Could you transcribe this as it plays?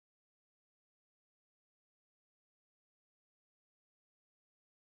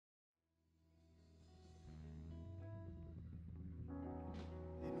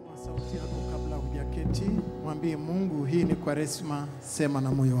magoti, mwambie Mungu, hii ni Kwaresma, sema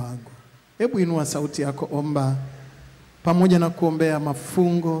na moyo wangu. Hebu inua sauti yako, omba pamoja na kuombea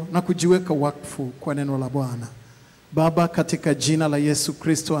mafungo na kujiweka wakfu kwa neno la Bwana. Baba, katika jina la Yesu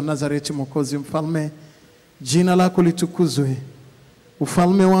Kristo wa Nazareti, Mwokozi mfalme, jina lako litukuzwe.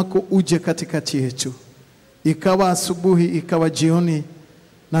 Ufalme wako uje katikati yetu. Ikawa asubuhi, ikawa jioni,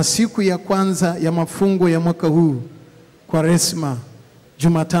 na siku ya kwanza ya mafungo ya mwaka huu, Kwaresma,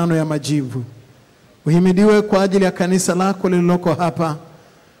 Jumatano ya Majivu. Uhimidiwe kwa ajili ya kanisa lako lililoko hapa.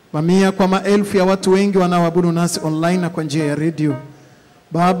 Mamia kwa maelfu ya watu wengi wanaoabudu nasi online na kwa njia ya radio.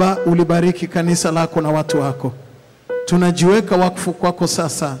 Baba, ulibariki kanisa lako na watu wako. Tunajiweka wakfu kwako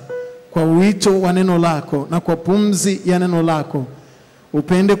sasa kwa wito wa neno lako na kwa pumzi ya neno lako.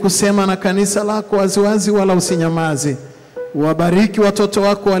 Upende kusema na kanisa lako waziwazi, wala usinyamaze. Wabariki watoto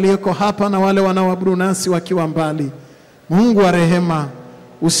wako walioko hapa na wale wanaoabudu nasi wakiwa mbali. Mungu wa rehema,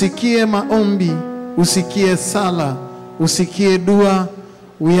 usikie maombi, usikie sala, usikie dua,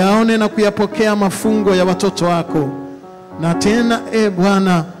 uyaone na kuyapokea mafungo ya watoto wako. Na tena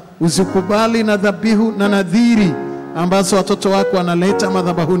Bwana, uzikubali na dhabihu na nadhiri ambazo watoto wako wanaleta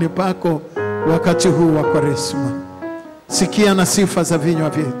madhabahuni pako wakati huu wa Kwaresma. Sikia na sifa za vinywa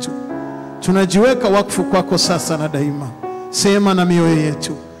vyetu. Tunajiweka wakfu kwako sasa na daima. Sema na mioyo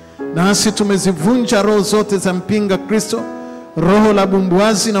yetu. Nasi tumezivunja roho zote za mpinga Kristo, roho la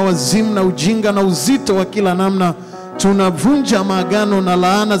bumbuazi na wazimu na ujinga na uzito wa kila namna. Tunavunja maagano na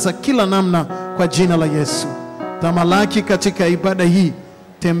laana za kila namna kwa jina la Yesu. Tamalaki katika ibada hii,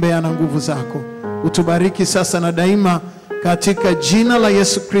 tembea na nguvu zako. Utubariki sasa na daima katika jina la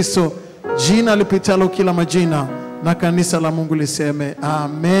Yesu Kristo, jina lipitalo kila majina, na kanisa la Mungu liseme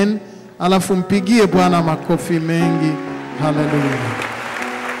amen. Alafu mpigie Bwana makofi mengi. Haleluya.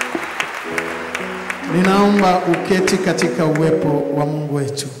 Ninaomba uketi katika uwepo wa Mungu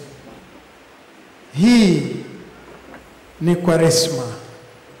wetu. Hii ni Kwaresma,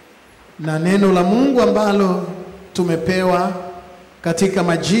 na neno la Mungu ambalo tumepewa katika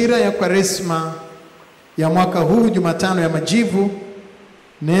majira ya Kwaresma ya mwaka huu, Jumatano ya Majivu,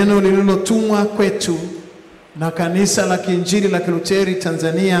 neno lililotumwa kwetu na kanisa la Kiinjili la Kiluteri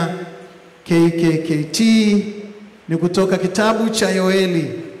Tanzania KKKT, ni kutoka kitabu cha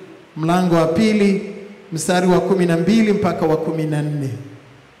Yoeli mlango wa 2 mstari wa 12 mpaka wa 14.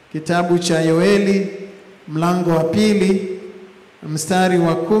 Kitabu cha Yoeli mlango wa 2 mstari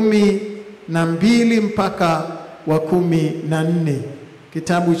wa 12 mpaka wa 14.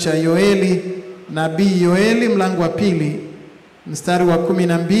 Kitabu cha Yoeli, nabii Yoeli mlango wa 2 mstari wa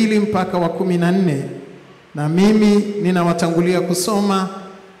 12 mpaka wa 14. Na mimi ninawatangulia kusoma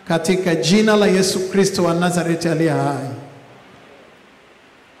katika jina la Yesu Kristo wa Nazareti aliye hai.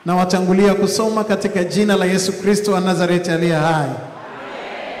 Na watangulia kusoma katika jina la Yesu Kristo wa Nazareti aliye hai.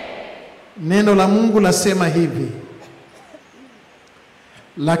 Neno la Mungu lasema hivi: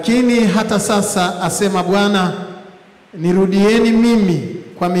 lakini hata sasa, asema Bwana, nirudieni mimi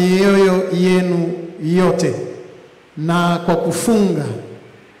kwa mioyo yenu yote, na kwa kufunga,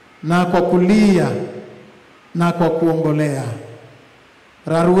 na kwa kulia, na kwa kuombolea.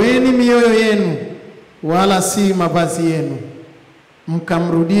 Rarueni mioyo yenu, wala si mavazi yenu.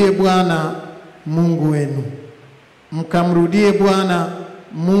 Mkamrudie Bwana Mungu wenu. Mkamrudie Bwana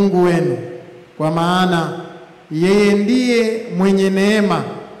Mungu wenu, kwa maana yeye ndiye mwenye neema,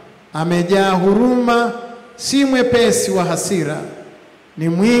 amejaa huruma, si mwepesi wa hasira, ni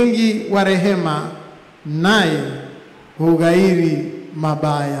mwingi wa rehema, naye hughairi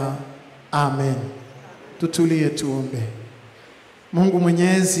mabaya. Amen. Tutulie tuombe. Mungu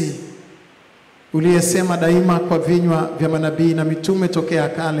Mwenyezi, uliyesema daima kwa vinywa vya manabii na mitume tokea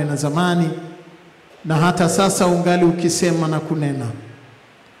kale na zamani, na hata sasa ungali ukisema na kunena,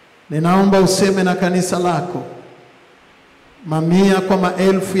 ninaomba useme na kanisa lako, mamia kwa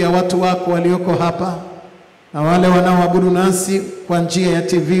maelfu ya watu wako walioko hapa, na wale wanaoabudu nasi kwa njia ya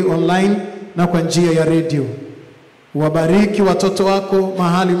TV online na kwa njia ya radio. Wabariki watoto wako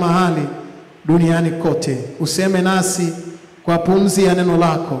mahali mahali duniani kote. Useme nasi kwa pumzi ya neno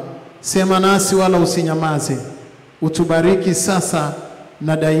lako. Sema nasi wala usinyamaze. Utubariki sasa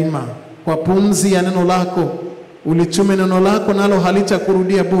na daima kwa pumzi ya neno lako. Ulitume neno lako, nalo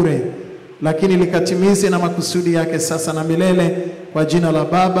halitakurudia bure, lakini likatimize na makusudi yake sasa na milele, kwa jina la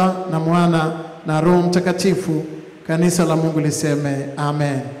Baba na Mwana na Roho Mtakatifu. Kanisa la Mungu liseme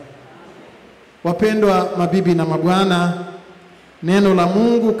amen. Wapendwa mabibi na mabwana, neno la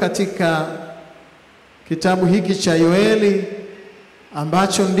Mungu katika kitabu hiki cha Yoeli,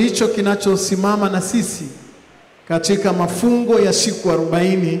 ambacho ndicho kinachosimama na sisi katika mafungo ya siku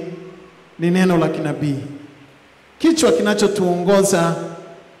 40, ni neno la kinabii. Kichwa kinachotuongoza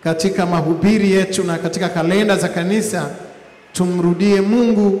katika mahubiri yetu na katika kalenda za kanisa, tumrudie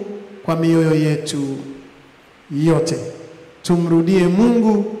Mungu kwa mioyo yetu yote. Tumrudie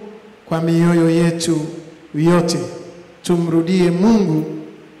Mungu kwa mioyo yetu yote. Tumrudie Mungu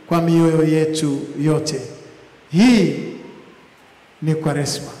kwa mioyo yetu yote. Hii ni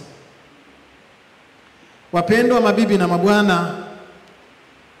Kwaresma. Wapendwa mabibi na mabwana,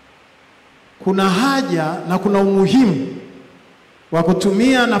 kuna haja na kuna umuhimu wa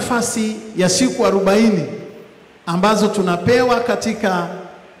kutumia nafasi ya siku 40 ambazo tunapewa katika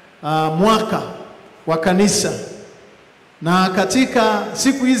mwaka wa kanisa. Na katika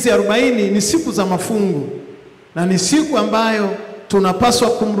siku hizi 40 ni siku za mafungu, na ni siku ambayo tunapaswa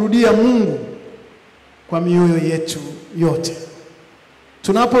kumrudia Mungu kwa mioyo yetu yote.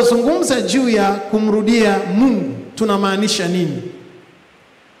 Tunapozungumza juu ya kumrudia Mungu, tunamaanisha nini?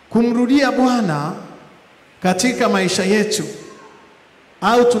 Kumrudia Bwana katika maisha yetu,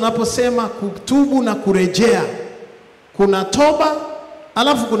 au tunaposema kutubu na kurejea, kuna toba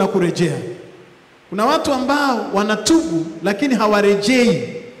alafu kuna kurejea. Kuna watu ambao wanatubu lakini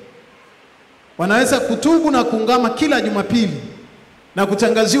hawarejei. Wanaweza kutubu na kuungama kila Jumapili na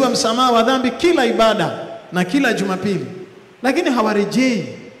kutangaziwa msamaha wa dhambi kila ibada na kila Jumapili, lakini hawarejei.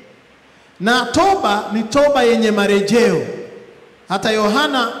 Na toba ni toba yenye marejeo. Hata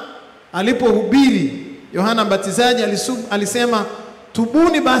Yohana alipohubiri, Yohana Mbatizaji alisema,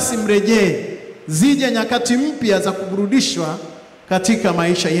 tubuni basi mrejee, zije nyakati mpya za kuburudishwa katika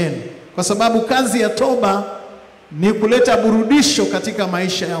maisha yenu. Kwa sababu kazi ya toba ni kuleta burudisho katika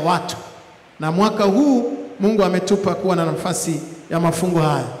maisha ya watu. Na mwaka huu Mungu ametupa kuwa na nafasi ya mafungo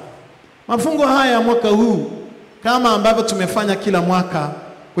haya. Mafungo haya ya mwaka huu, kama ambavyo tumefanya kila mwaka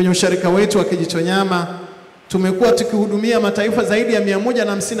kwenye usharika wetu wa KIJITONYAMA, tumekuwa tukihudumia mataifa zaidi ya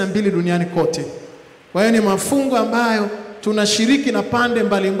 152 duniani kote. Kwa hiyo ni mafungo ambayo tunashiriki na pande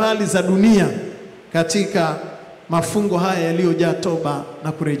mbalimbali za dunia katika mafungo haya yaliyojaa toba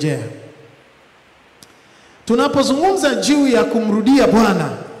na kurejea. Tunapozungumza juu ya kumrudia Bwana,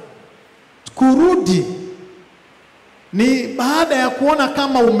 kurudi ni baada ya kuona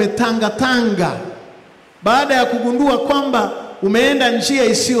kama umetangatanga, baada ya kugundua kwamba umeenda njia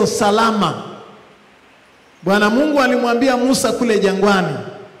isiyo salama. Bwana Mungu alimwambia Musa kule jangwani,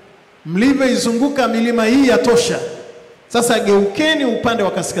 mlivyoizunguka milima hii yatosha, sasa geukeni upande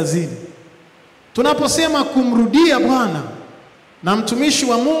wa kaskazini. Tunaposema kumrudia Bwana, na mtumishi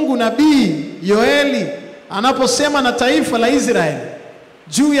wa Mungu nabii Yoeli anaposema na taifa la Israeli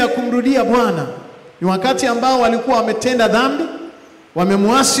juu ya kumrudia Bwana, ni wakati ambao walikuwa wametenda dhambi,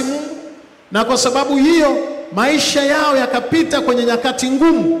 wamemuasi Mungu, na kwa sababu hiyo maisha yao yakapita kwenye nyakati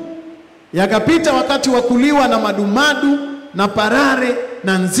ngumu. Yakapita wakati wa kuliwa na madumadu na parare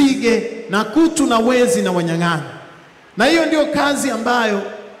na nzige na kutu na wezi na wanyang'anyi. Na hiyo ndio kazi ambayo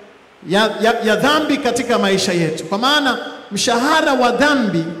ya dhambi katika maisha yetu. Kwa maana mshahara wa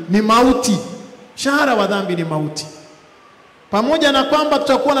dhambi ni mauti. Mshahara wa dhambi ni mauti. Pamoja na kwamba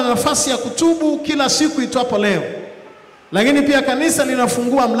tutakuwa na nafasi ya kutubu kila siku itwapo leo, lakini pia kanisa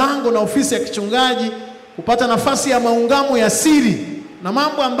linafungua mlango na ofisi ya kichungaji kupata nafasi ya maungamo ya siri, na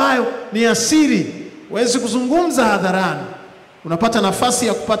mambo ambayo ni ya siri huwezi kuzungumza hadharani. Unapata nafasi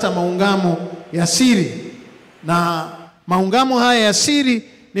ya kupata maungamo ya siri, na maungamo haya ya siri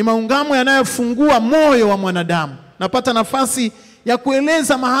ni maungamo yanayofungua moyo wa mwanadamu. Napata nafasi ya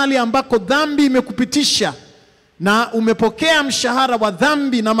kueleza mahali ambako dhambi imekupitisha na umepokea mshahara wa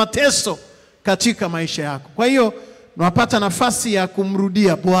dhambi na mateso katika maisha yako. Kwa hiyo unapata nafasi ya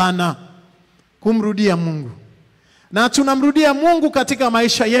kumrudia Bwana, kumrudia Mungu. Na tunamrudia Mungu katika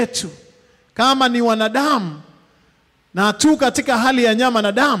maisha yetu kama ni wanadamu, na tu katika hali ya nyama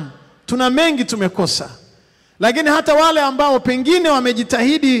na damu tuna mengi tumekosa. Lakini hata wale ambao pengine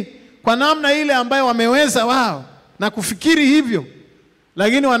wamejitahidi kwa namna ile ambayo wameweza wao na kufikiri hivyo,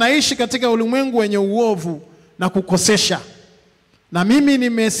 lakini wanaishi katika ulimwengu wenye uovu na kukosesha. Na mimi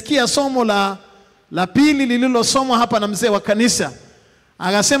nimesikia somo la pili lililosomwa hapa na mzee wa kanisa.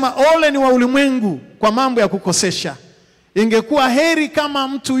 Akasema ole ni wa ulimwengu kwa mambo ya kukosesha. Ingekuwa heri kama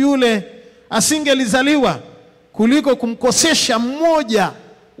mtu yule asingelizaliwa kuliko kumkosesha mmoja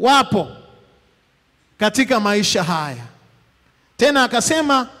wapo katika maisha haya. Tena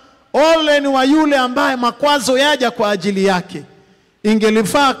akasema ole ni wa yule ambaye makwazo yaja kwa ajili yake.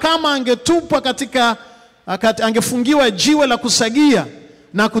 Ingelifaa kama angetupwa angefungiwa jiwe la kusagia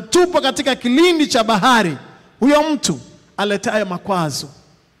na kutupwa katika kilindi cha bahari, huyo mtu aletaye makwazo.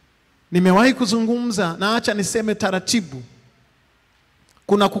 Nimewahi kuzungumza, na acha niseme taratibu,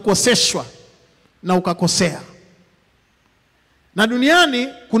 kuna kukoseshwa na ukakosea. Na duniani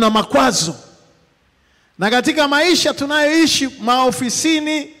kuna makwazo. Na katika maisha tunayoishi,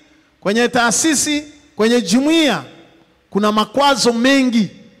 maofisini, kwenye taasisi, kwenye jumuiya, kuna makwazo mengi.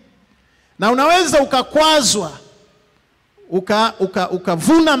 Na unaweza ukakwazwa,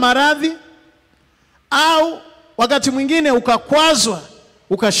 ukavuna maradhi, au wakati mwingine ukakwazwa,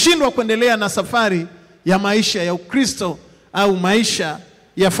 ukashindwa kuendelea na safari ya maisha ya Ukristo, au maisha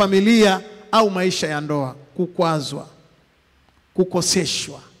ya familia, au maisha ya ndoa. Kukwazwa,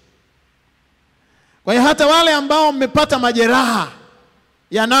 kukoseshwa. Kwa hiyo hata wale ambao mmepata majeraha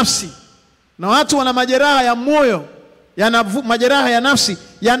ya nafsi, na watu wana majeraha ya moyo, majeraha ya nafsi,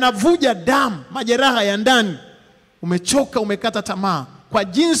 yanavuja damu, majeraha ya ndani. Umechoka, umekata tamaa kwa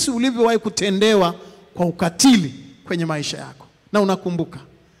jinsi ulivyowahi kutendewa kwa ukatili kwenye maisha yako. Na unakumbuka,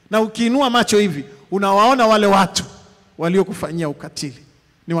 na ukiinua macho hivi unawaona wale watu waliokufanyia ukatili.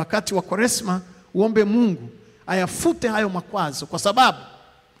 Ni wakati wa Kwaresma uombe Mungu ayafute hayo makwazo, kwa sababu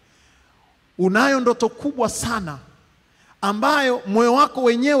unayo ndoto kubwa sana ambayo moyo wako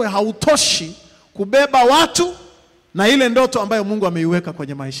wenyewe hautoshi kubeba watu na ile ndoto ambayo Mungu ameiweka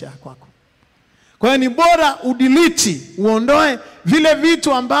kwenye maisha yako. Kwa hiyo ni bora udiliti, uondoe vile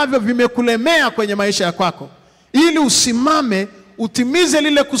vitu ambavyo vimekulemea kwenye maisha yako, ili usimame utimize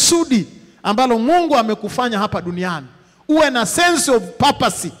lile kusudi ambalo Mungu amekufanya hapa duniani. Uwe na sense of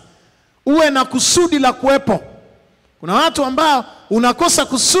purpose, uwe na kusudi la kuwepo. Kuna watu ambao unakosa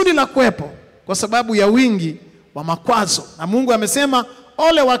kusudi la kuwepo kwa sababu ya wingi wa makwazo. Na Mungu amesema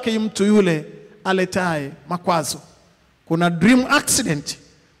ole wake mtu yule aletaye makwazo. Kuna dream accident,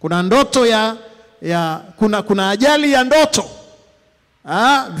 kuna ndoto kuna ajali ya ndoto,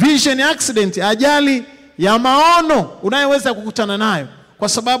 vision accident, ajali ya maono unayoweza kukutana nayo kwa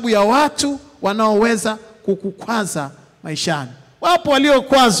sababu ya watu wanaoweza kukukwaza maishani. Wapo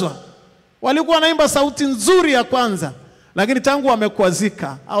waliokwazwa, walikuwa wanaimba sauti nzuri ya kwanza, lakini tangu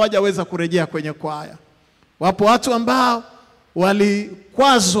wamekwazika hawajaweza kurejea kwenye kwaya. Wapo watu ambao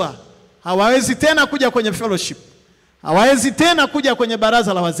walikwazwa, hawawezi tena kuja kwenye fellowship, hawawezi tena kuja kwenye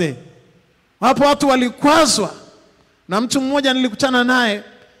baraza la wazee. Wapo watu walikwazwa, na mtu mmoja nilikutana naye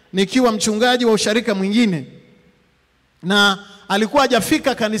nikiwa mchungaji wa usharika mwingine, na alikuwa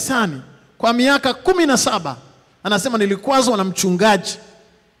hajafika kanisani kwa miaka 17. Anasema nilikwazwa na mchungaji,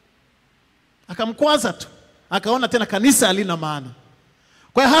 akamkwaza tu, akaona tena kanisa halina maana.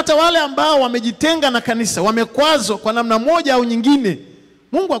 Kwa hiyo hata wale ambao wamejitenga na kanisa, wamekwazwa kwa namna moja au nyingine,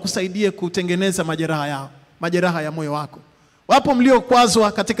 Mungu akusaidie kutengeneza majeraha yao, majeraha ya moyo wako. Wapo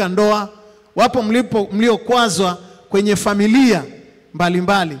mliokwazwa katika ndoa, wapo mliokwazwa kwenye familia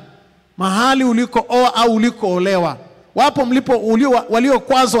mbalimbali, mahali ulikooa au ulikoolewa. Wapo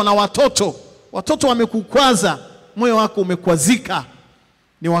waliokwazwa na watoto, watoto wamekukwaza, moyo wako umekwazika.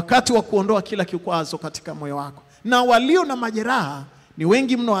 Ni wakati wa kuondoa kila kikwazo katika moyo wako. Na walio na majeraha ni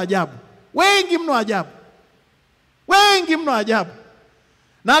wengi mno ajabu, wengi mno ajabu, wengi mno ajabu.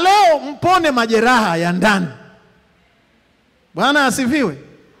 Na leo mpone majeraha ya ndani. Bwana asifiwe.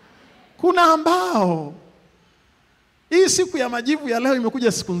 Kuna ambao hii siku ya majivu ya leo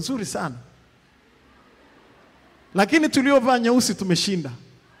imekuja siku nzuri sana, lakini tuliovaa nyeusi tumeshinda.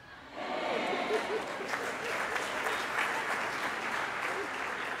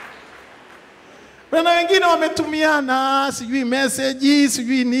 Na wengine wametumiana sijui message,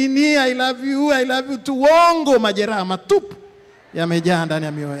 sijui nini, I love you tuongo. Majeraha matupu yamejaa ndani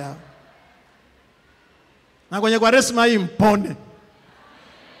ya mioyo yao. Na kwenye Kwaresma hii mpone.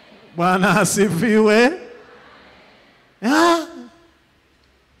 Bwana asifiwe.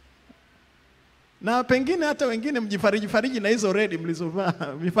 Na pengine hata wengine mjifariji na hizo redi mlizovaa,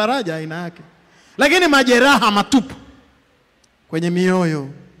 mifaraja aina yake. Lakini majeraha matupu kwenye mioyo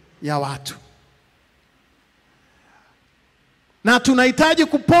ya watu. Na tunahitaji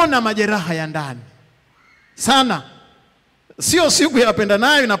kupona majeraha ya ndani sana. Sio siku ya wapenda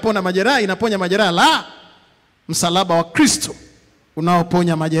nayo inapona majeraha, inaponya majeraha. La, msalaba wa Kristo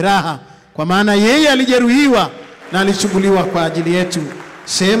unaoponya majeraha, kwa maana yeye alijeruhiwa na alichubuliwa kwa ajili yetu.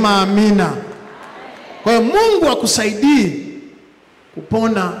 Sema amina. Kwa hiyo Mungu akusaidie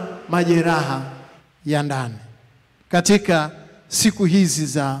kupona majeraha ya ndani katika siku hizi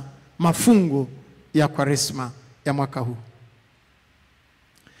za mafungo ya Kwaresma ya mwaka huu.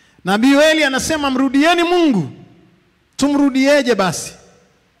 Nabii Yoeli anasema mrudieni Mungu. Tumrudieje basi?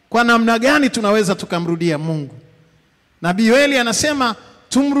 Kwa namna gani tunaweza tukamrudia Mungu? Nabii Yoeli anasema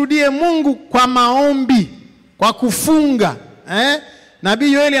tumrudie Mungu kwa maombi, kwa kufunga.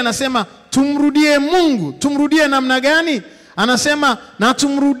 Nabii Yoeli anasema tumrudie Mungu. Tumrudie namna gani? Anasema na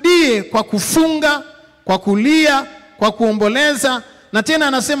tumrudie kwa kufunga, kwa kulia, kwa kuomboleza. Na tena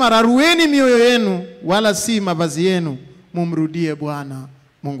anasema rarueni mioyo yenu wala si mavazi yenu, mumrudie Bwana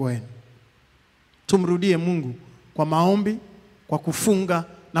Mungu wenu. tumrudie Mungu kwa maombi, kwa kufunga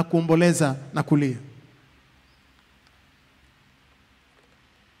na kuomboleza na kulia.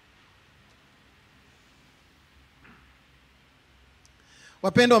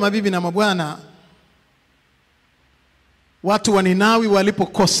 Wapendwa mabibi na mabwana, watu wa Ninawi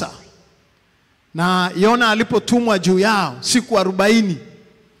walipokosa na Yona alipotumwa juu yao siku 40,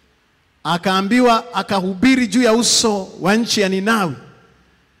 akaambiwa akahubiri juu ya uso wa nchi ya Ninawi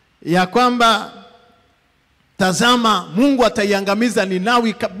ya kwamba tazama, Mungu ataiangamiza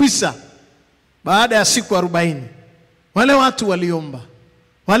Ninawi kabisa baada ya siku 40. Wale watu waliomba,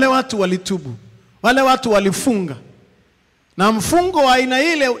 wale watu walitubu, wale watu walifunga. Na mfungo wa aina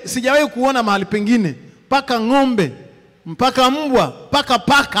ile sijawahi kuona mahali pengine. Mpaka ng'ombe, mpaka mbwa, mpaka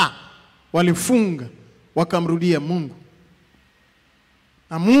paka walifunga wakamrudia Mungu.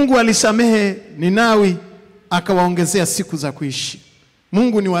 Na Mungu alisamehe Ninawi, akawaongezea siku za kuishi.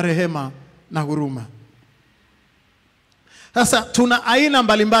 Mungu ni wa rehema na huruma. Sasa tuna aina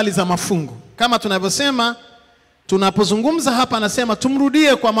mbalimbali za mafungo. Kama tunavyosema, tunapozungumza hapa anasema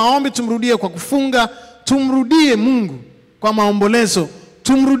tumrudie kwa maombi, tumrudie kwa kufunga, tumrudie Mungu kwa maombolezo,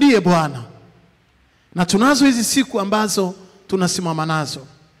 tumrudie Bwana. Na tunazo hizi siku ambazo tunasimama nazo.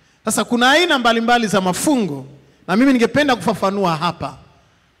 Sasa kuna aina mbalimbali za mafungo, na mimi ningependa kufafanua hapa.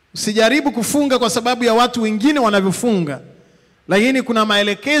 Usijaribu kufunga kwa sababu ya watu wengine wanavyofunga, lakini kuna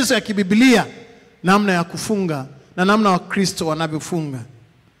maelekezo ya kibiblia namna ya kufunga na namna Wakristo wanavyofunga.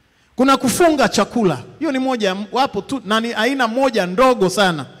 Kuna kufunga chakula. Hiyo ni moja, wapo tu, na ni aina moja ndogo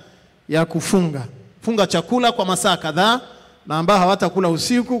sana ya kufunga. Funga chakula kwa masaa kadhaa, na ambao hawatakula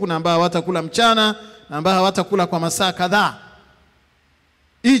usiku, kuna ambao hawatakula mchana, na ambao hawatakula kwa masaa kadhaa.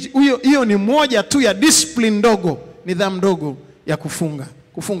 Hiyo ni moja tu ya discipline ndogo, nidhamu ndogo ya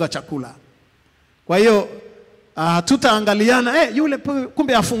kufunga chakula. Kwa hiyo tutaangaliana yule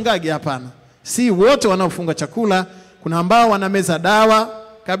kumbe afungagi. Hapana, si wote wanaofunga chakula. Kuna ambao wanameza dawa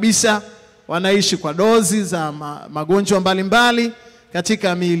kabisa, wanaishi kwa dozi za magonjwa mbalimbali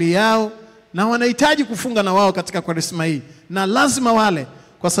katika miili yao, na wanahitaji kufunga na wao katika Kwaresma hii, na lazima wale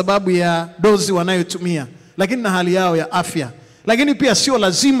kwa sababu ya dozi wanayotumia, lakini na hali yao ya afya. Lakini pia sio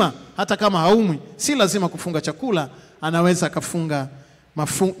lazima, hata kama haumwi, si lazima kufunga chakula, anaweza kafunga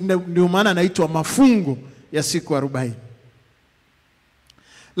ndio maana anaitwa mafungo ya siku 40.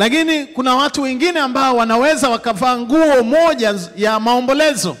 Lakini kuna watu wengine ambao wanaweza wakavaa nguo moja ya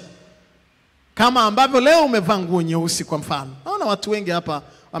maombolezo, kama ambavyo leo umevaa nguo nyeusi kwa mfano. Naona watu wengi hapa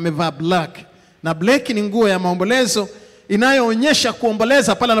wamevaa black, na black ni nguo ya maombolezo inayoonyesha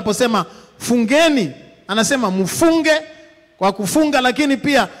kuomboleza. Pale anaposema fungeni, anasema mfunge kwa kufunga, lakini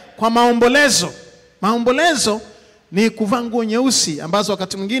pia kwa maombolezo. Maombolezo ni kuvaa nguo nyeusi ambazo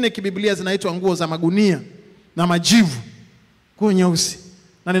wakati mwingine kibiblia zinaitwa nguo za magunia na majivu, nguo nyeusi.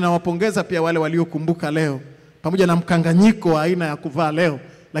 Na ninawapongeza pia wale waliokumbuka leo, pamoja na mkanganyiko wa aina ya kuvaa leo,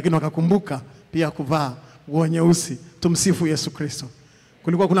 lakini wakakumbuka pia kuvaa nguo nyeusi. Tumsifu Yesu Kristo.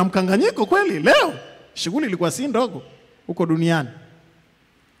 Kulikuwa kuna mkanganyiko kweli leo, shughuli ilikuwa si ndogo huko duniani,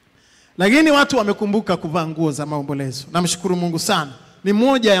 lakini watu wamekumbuka kuvaa nguo za maombolezo. Namshukuru Mungu sana. Ni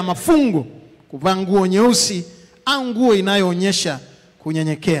moja ya mafungo kuvaa nguo nyeusi au nguo inayoonyesha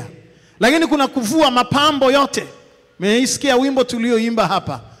kunyenyekea. Lakini kuna kuvua mapambo yote. Mmeisikia wimbo tulioimba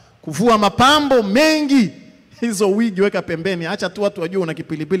hapa, kuvua mapambo mengi. Hizo wigi weka pembeni, acha tu watu wajue una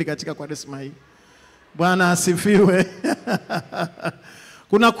kipilipili katika Kwaresma hii. Bwana asifiwe.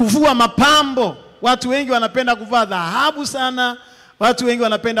 Kuna kuvua mapambo. Watu wengi wanapenda kuvaa dhahabu sana. Watu wengi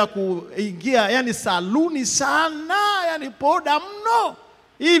wanapenda kuingia yani saluni sana, yani poda mno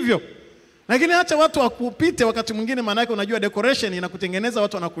hivyo. Lakini acha watu wakupite wakati mwingine, maana yake unajua decoration inakutengeneza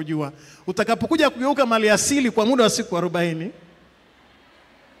watu wanakujua. Utakapokuja kugeuka mali asili kwa muda wa siku 40,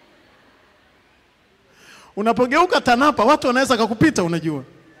 unapogeuka TANAPA watu wanaweza kukupita, unajua.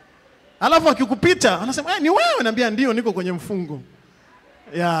 Alafu akikupita anasema ni wewe, naambia ndio, niko kwenye mfungo.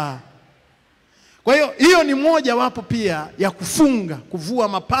 Kwa hiyo ni moja wapo pia ya kufunga, kuvua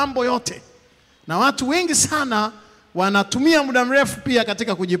mapambo yote. Na watu wengi sana wanatumia muda mrefu pia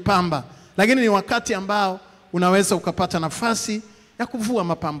katika kujipamba, lakini ni wakati ambao unaweza ukapata nafasi ya kuvua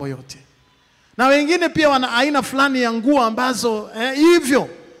mapambo yote. Na wengine pia wana aina fulani ya nguo ambazo hivyo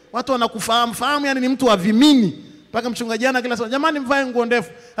watu wanakufahamu, yani ni mtu wa vimini. Mpaka mchungaji jana kila siku, jamani mvae nguo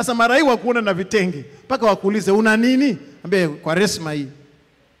ndefu. Sasa mara hii wakuona na vitenge, mpaka wakuulize una nini? Ambie Kwaresma hii.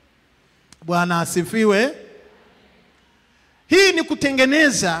 Bwana asifiwe. Hii ni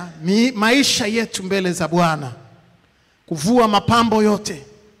kutengeneza maisha yetu mbele za Bwana. Kuvua mapambo yote.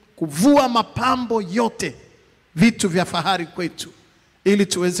 Kuvua mapambo yote, vitu vya fahari kwetu, ili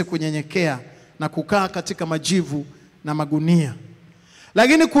tuweze kunyenyekea na kukaa katika majivu na magunia.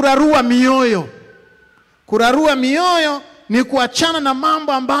 Lakini kurarua mioyo. Kurarua mioyo ni kuachana na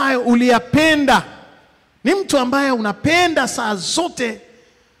mambo ambayo uliyapenda. Ni mtu ambaye unapenda saa zote,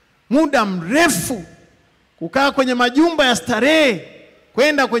 muda mrefu, kukaa kwenye majumba ya starehe,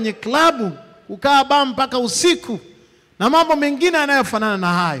 kwenda kwenye klabu, kukaa baa mpaka usiku, na mambo mengine yanayofanana na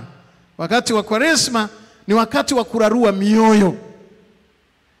hayo. Wakati wa Kwaresma ni wakati wa kurarua mioyo.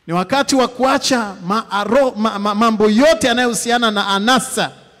 Ni wakati wa kuacha mambo yote yanayohusiana na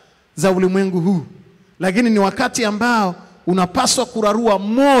anasa za ulimwengu huu. Lakini ni wakati ambao unapaswa kurarua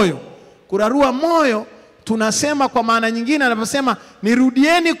moyo. Kurarua moyo tunasema kwa maana nyingine anaposema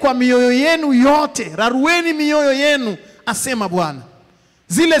nirudieni kwa mioyo yenu yote, rarueni mioyo yenu, asema Bwana.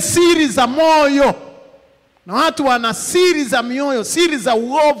 Zile siri za moyo. Na watu wana siri za mioyo, siri za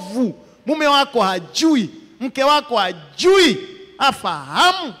uovu. Mume wako hajui, mke wako hajui,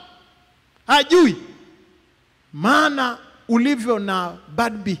 afahamu, hajui. Maana ulivyo na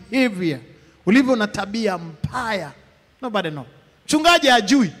bad behavior, ulivyo na tabia mbaya, nobody know. Mchungaji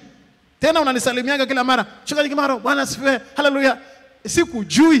hajui. Tena unanisalimiaga kila mara, Mchungaji Kimaro, Bwana asifiwe, haleluya.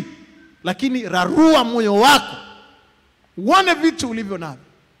 Sikujui, lakini rarua moyo wako. Uone vitu ulivyo navyo.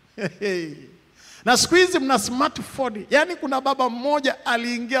 Na siku hizi mna smartphone. Yaani kuna baba mmoja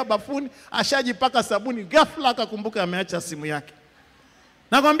aliingia bafuni, ashajipaka sabuni, ghafla akakumbuka ameacha simu yake.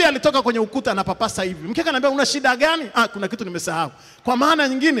 Nakwambia alitoka kwenye ukuta na papasa hivi. Mkeka anambia una shida gani? Kuna kitu nimesahau. Kwa maana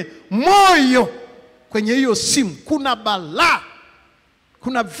nyingine, moyo kwenye hiyo simu kuna balaa.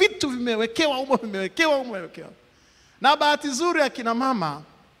 Kuna vitu vimewekewa humo, vimewekewa. Na bahati nzuri akina mama,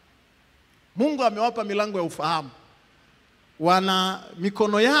 Mungu amewapa milango ya ufahamu. Wana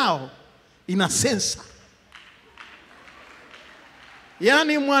mikono yao ina sensa.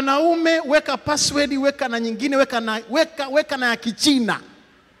 Yaani mwanaume weka password, weka na nyingine, weka na ya Kichina.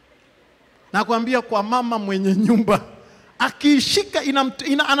 Nakwambia kwa mama mwenye nyumba, akiishika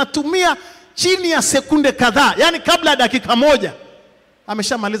anatumia chini ya sekunde kadhaa. Yaani kabla ya dakika moja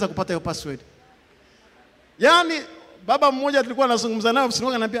ameshamaliza kupata hiyo password. Yaani baba mmoja tulikuwa anazungumza naye ofisini,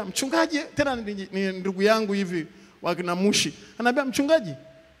 ananiambia mchungaji, tena ni ndugu yangu hivi wakina Mushi, ananiambia mchungaji,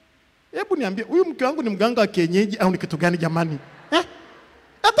 hebu niambie huyu mke wangu ni mganga wa kienyeji au ni kitu gani jamani?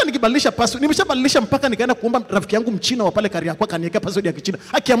 Hata nikibadilisha password, nimeshabadilisha mpaka nikaenda kuomba rafiki yangu Mchina wa pale Kariakoo akaniweka password ya Kichina.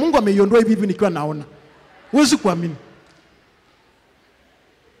 Haki ya Mungu ameiondoa hivi nikiwa naona. Huwezi kuamini.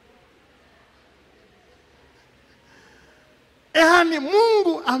 Yaani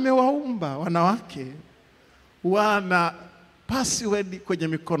Mungu amewaumba wanawake wana password kwenye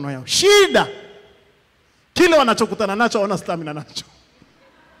mikono yao. Shida kile wanachokutana nacho wana stamina nacho.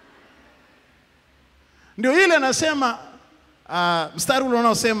 Ndio ile anasema mstari ule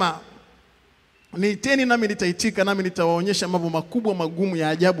unaosema niiteni nami nitaitika, nami nitawaonyesha mambo makubwa magumu ya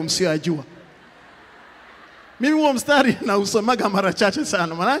ajabu msiyojua. Mimi huo mstari na usomaga mara chache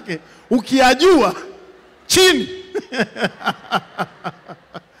sana, manake ukiyajua chini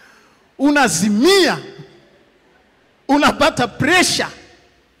unazimia, unapata pressure,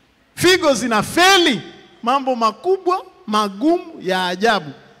 figo zinafeli, mambo makubwa magumu ya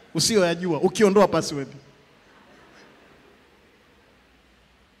ajabu usiyojua ukiondoa password.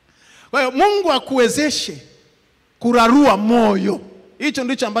 Kwa hiyo Mungu akuwezeshe kurarua moyo. Hicho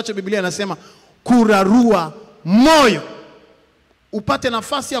ndicho ambacho Biblia inasema, kurarua moyo. Upate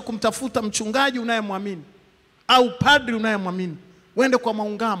nafasi ya kumtafuta mchungaji unayemwamini au padri unayemwamini, uende kwa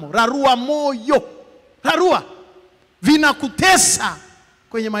maungamo. Rarua moyo. Rarua. Vinakutesa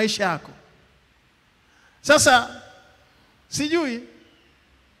kwenye maisha yako. Sasa sijui,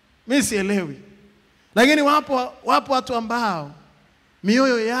 mimi sielewi, lakini wapo watu ambao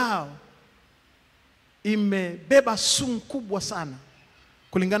mioyo yao imebeba sumu kubwa sana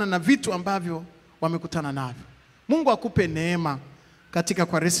kulingana na vitu ambavyo wamekutana navyo. Mungu akupe neema katika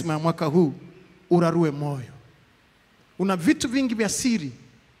Kwaresma ya mwaka huu, urarue moyo. Una vitu vingi vya siri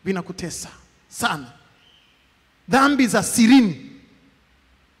vinakutesa sana. Dhambi za sirini,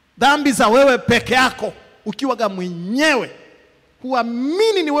 dhambi za wewe peke yako ukiwaga mwenyewe.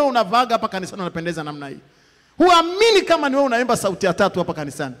 Huamini ni wewe unavaga hapa kanisani unapendeza namna hii. Huamini kama ni wewe unaimba sauti ya tatu hapa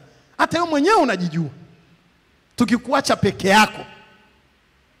kanisani. Hata wewe mwenyewe unajijua. Tukikuacha peke yako,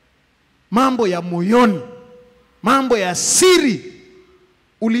 mambo ya moyoni, mambo ya siri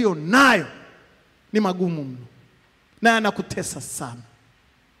ulio nayo ni magumu mno, na yanakutesa sana,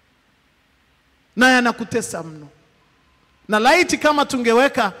 na yanakutesa mno. Na laiti kama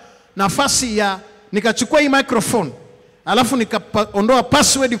tungeweka nafasi ya nikachukua hii microphone alafu nikaondoa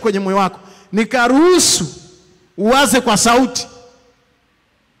password kwenye moyo wako, nikaruhusu uwaze kwa sauti,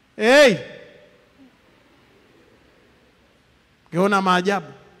 ungeona maajabu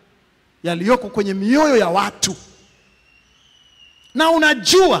yaliyoko kwenye mioyo ya watu. Na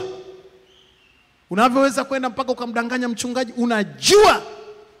unajua Unavyoweza kwenda mpaka ukamdanganya mchungaji, unajua.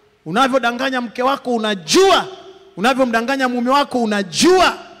 Unavyodanganya mke wako, unajua. Unavyomdanganya mume wako,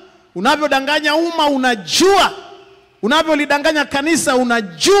 unajua. Unavyodanganya umma, unajua. Unavyolidanganya kanisa,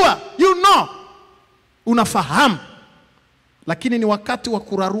 unajua. You know. Unafahamu. Lakini ni wakati wa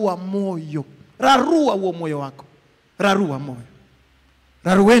kurarua moyo. Rarua huo moyo wako. Rarua moyo.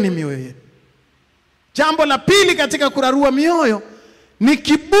 Rarueni mioyo yetu. Jambo la pili katika kurarua mioyo ni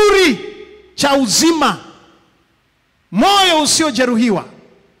kiburi cha uzima. Moyo usiojeruhiwa.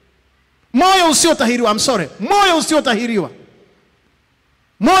 Moyo usiotahiriwa, moyo usiotahiriwa.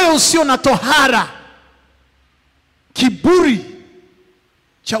 Moyo usio na tohara. Kiburi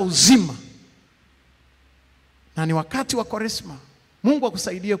cha uzima. Na ni wakati wa Kwaresma. Mungu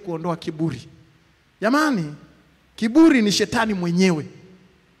akusaidie kuondoa kiburi. Jamani, kiburi ni shetani mwenyewe.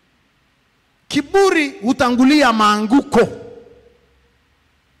 Kiburi hutangulia maanguko.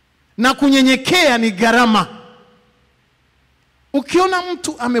 Na kunyenyekea ni gharama. Ukiona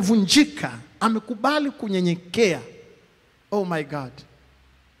mtu amevunjika, amekubali kunyenyekea, oh my God,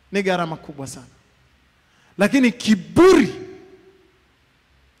 ni gharama kubwa sana. Lakini kiburi,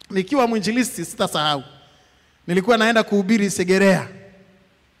 nikiwa mwinjilisti sitasahau, nilikuwa naenda kuhubiri Segerea,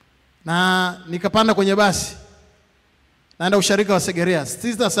 na nikapanda kwenye basi, naenda usharika wa Segerea.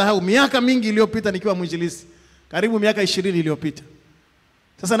 Sitasahau, miaka mingi iliyopita nikiwa mwinjilisti, karibu miaka 20 iliyopita.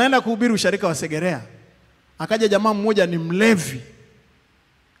 Sasa naenda kuhubiri usharika wa Segerea. Akaja jamaa mmoja ni mlevi.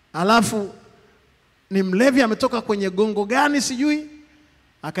 Alafu ni mlevi, ametoka kwenye gongo gani sijui.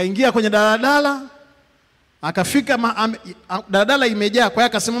 Akaingia kwenye daladala. Akafika daladala imejaa, kwa hiyo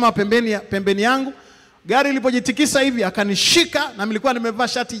akasimama pembeni yangu. Gari ilipojitikisa hivi akanishika, na nilikuwa nimevaa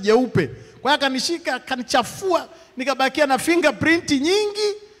shati jeupe. Kwa hiyo akanishika, akanichafua, nikabakia na fingerprint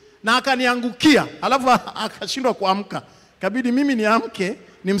nyingi na akaniangukia. Alafu akashindwa kuamka. Kabidi mimi niamke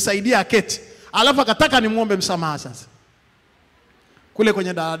nimsaidie aketi. Alafu akataka nimuombe msamaha sasa. Kule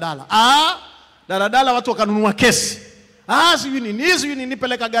kwenye daladala. Daladala watu wakanunua kesi. Sijui nini,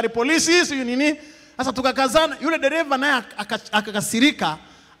 peleka gari polisi, sijui nini. Sasa tukakazana, yule dereva naye akakasirika,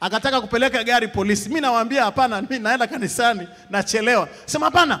 akataka kupeleka gari polisi. Mimi nawaambia hapana, mimi naenda kanisani, nachelewa. Sema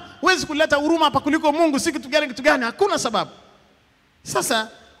hapana, huwezi kuleta huruma hapa kuliko Mungu, si kitu gani, hakuna sababu. Sasa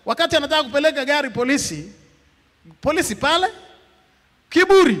wakati anataka kupeleka gari polisi pale,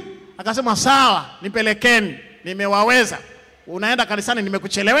 kiburi. Akasema sawa, nipelekeni, nimewaweza. Unaenda kanisani,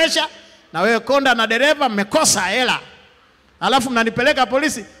 nimekuchelewesha, na wewe konda na dereva mmekosa hela. Alafu mnanipeleka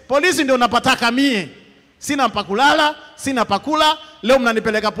polisi. Polisi ndio napataka mie. Sina pakulala, sina pakula. Leo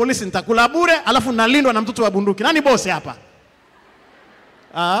mnanipeleka polisi, nitakula bure, alafu nalindwa na mtoto wa bunduki. Nani bosi hapa?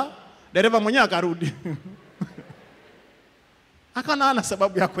 Dereva mwenyewe akarudi. Hakana hana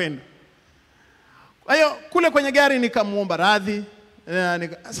sababu ya kwenda. Kwa hiyo kule kwenye gari nikamuomba radhi.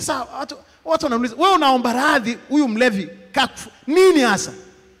 Sasa watu wanauliza, wewe unaomba radhi huyu mlevi nini hasa?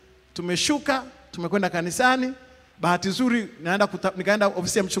 Tumeshuka, tumekwenda kanisani. Bahati nzuri nikaenda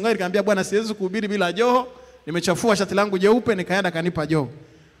ofisi ya mchungaji, nikamwambia bwana, siwezi kuhubiri bila joho, nimechafua shati langu jeupe. Nikaenda kanipa joho.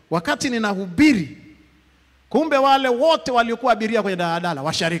 Wakati ninahubiri, kumbe wale wote waliokuwa abiria kwenye daladala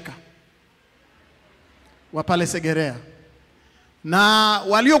washarika wa pale Segerea, na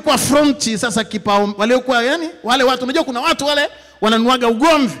waliokuwa fronti sasa waliokuwa wale watu, unajua kuna watu wale wananuaga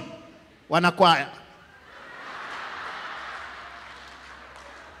ugomvi, wanakwaya.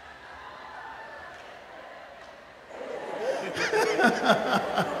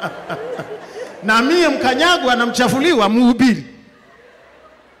 Na mie mkanyagwa na mchafuliwa mhubiri.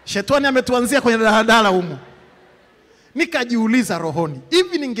 Shetani ametuanzia kwenye daladala humo. Nikajiuliza rohoni,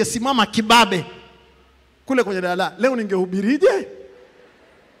 hivi ningesimama kibabe kule kwenye daladala, leo ningehubirije?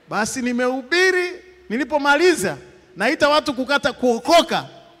 Basi nimehubiri, nilipomaliza naita watu kuokoka.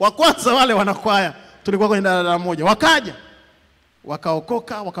 Wa kwanza wale wanakwaya, tulikuwa kwenye daladala moja, wakaja,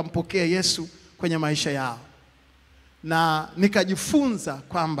 wakaokoka, wakampokea Yesu kwenye maisha yao. Na nikajifunza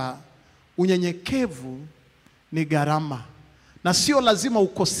kwamba unyenyekevu ni gharama, na sio lazima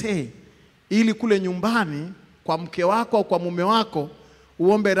ukosee ili kule nyumbani kwa mke wako au kwa mume wako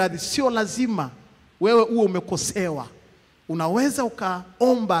uombe radhi. Sio lazima wewe uwe umekosewa. Unaweza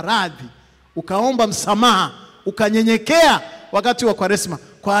ukaomba radhi, ukaomba msamaha, ukanyenyekea wakati wa Kwaresma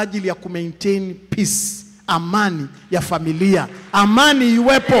kwa ajili ya kumaintain peace, amani ya familia, amani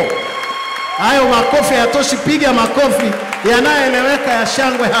iwepo. Hayo makofi yatoshi, piga makofi yanayoeleweka ya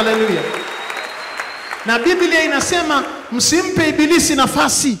shangwe, haleluya. Na Biblia inasema msimpe ibilisi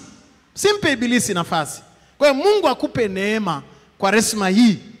nafasi. Msimpe ibilisi nafasi. Kwa hiyo Mungu akupe neema Kwaresma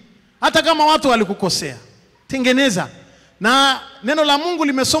hii. Hata kama watu walikukosea, tengeneza. Na neno la Mungu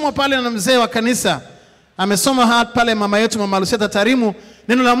limesomwa pale na mzee wa kanisa. Amesoma pale mama yetu Mama Lucia Tarimu,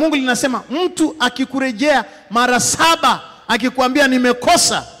 Neno la Mungu linasema mtu akikurejea mara 7 akikwambia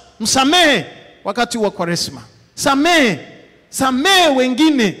nimekosa, msamehe wakati wa Kwaresma. Samehe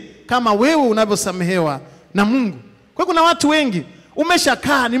wengine kama wewe unavyosamehewa na Mungu. Kwa kuna watu wengi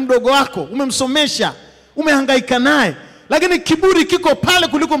umeshakaa, ni mdogo wako, umemsomesha, umehangaika naye, lakini kiburi kiko pale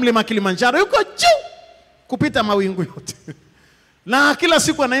kuliko mlima Kilimanjaro, yuko juu kupita mawingu yote. Na kila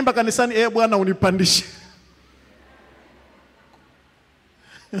siku anaimba kanisani, Bwana unipandishe.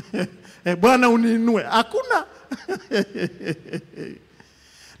 Bwana uniinue. Hakuna.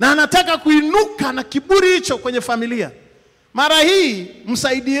 Na anataka kuinuka na kiburi hicho kwenye familia. Mara hii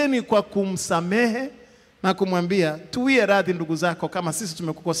msaidieni kwa kumsamehe na kumwambia tuwie radhi ndugu zako, kama sisi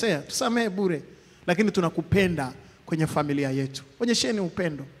tumekukosea tusamehe bure, lakini tunakupenda kwenye familia yetu. Onyesheni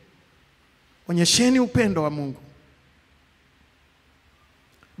upendo. Onyesheni upendo wa Mungu.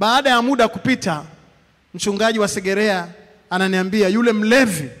 Baada ya muda kupita, mchungaji wa Segerea ananiambia yule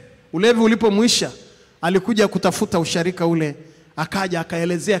ulevi ulipomwisha, alikuja kutafuta usharika ule, akaja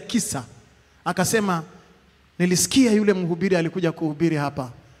akaelezea kisa. Akasema, nilisikia yule mhubiri alikuja kuhubiri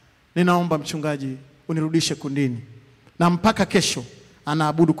hapa, ninaomba mchungaji unirudishe kundini. Na mpaka kesho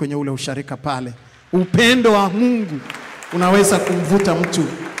anaabudu kwenye ule usharika pale. Upendo wa Mungu unaweza kumvuta mtu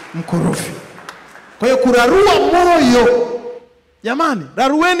mkorofi. Kwa hiyo kurarua moyo, jamani,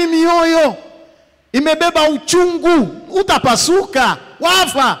 rarueni mioyo. Imebeba uchungu, utapasuka,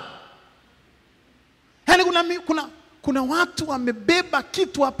 wafa. Yaani kuna watu wamebeba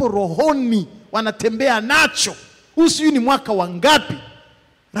kitu hapo rohoni, wanatembea nacho. Usijui ni mwaka wangapi.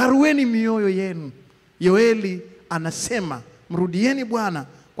 Rarueni mioyo yenu. Yoeli anasema, mrudieni Bwana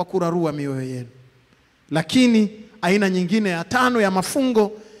kwa kurarua mioyo yenu. Lakini aina nyingine ya 5 ya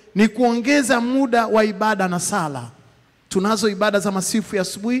mafungo ni kuongeza muda wa ibada na sala. Tunazo ibada za masifu ya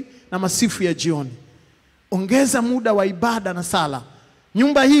asubuhi na masifu ya jioni. Ongeza muda wa ibada na sala.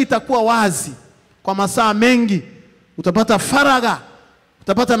 Nyumba hii itakuwa wazi kwa masaa mengi. Utapata faragha.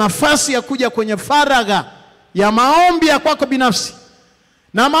 Utapata nafasi ya kuja kwenye faragha ya maombi ya kwako binafsi.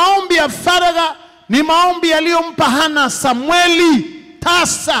 Na maombi ya faragha ni maombi yaliyompa Hana Samueli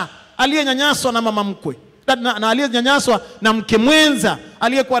tasa, aliyenyanyaswa na mama mkwe, na aliyenyanyaswa na mke mwenza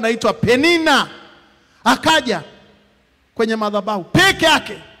aliyekuwa anaitwa Penina. Akaja kwenye madhabahu peke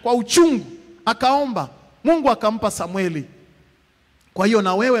yake kwa uchungu, akaomba, Mungu akampa Samueli. Kwa hiyo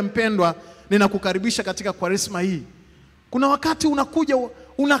na wewe mpendwa, ninakukaribisha katika Kwaresma hii. Kuna wakati unakuja,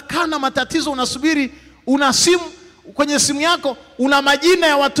 unakana matatizo, unasubiri, una simu, kwenye simu yako una majina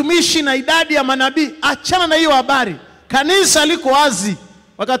ya watumishi na idadi ya manabii. Achana na hiyo habari. Kanisa liko wazi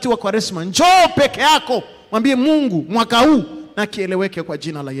wakati wa Kwaresma. Njoo peke yako, mwambie Mungu mwaka huu na kieleweke kwa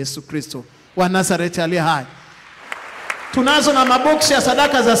jina la Yesu Kristo wa Nazareti aliye hai. Tunazo na maboksi ya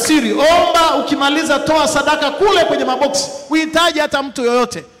sadaka za siri. Omba, ukimaliza toa sadaka kule kwenye maboksi. Uhitaji hata mtu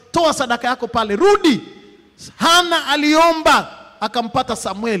yoyote, toa sadaka yako pale. Rudi. Hana aliomba akampata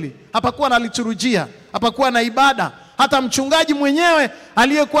Samueli. Hapakuwa na liturujia, hapakuwa na ibada. Hata mchungaji mwenyewe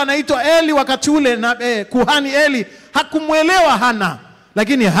aliyekuwa anaitwa Eli wakati ule na kuhani Eli hakumuelewa Hana.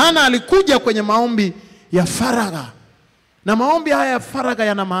 Lakini Hana alikuja kwenye maombi ya faragha. Na maombi haya ya faragha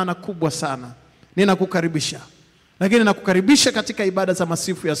yana maana kubwa sana. Ninakukaribisha. Lakini nakukaribisha katika ibada za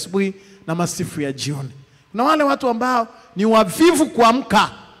masifu ya asubuhi na masifu ya jioni. Kuna wale watu ambao ni wavivu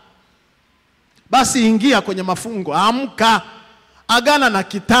kuamka. Basi ingia kwenye mafungo, amka, agana na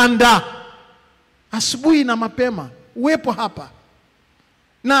kitanda asubuhi na mapema, uwepo hapa.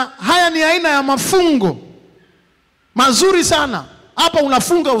 Na haya ni aina ya mafungo mazuri sana. Hapa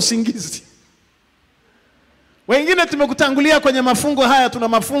unafunga usingizi. Wengine tumekutangulia kwenye mafungo haya, tuna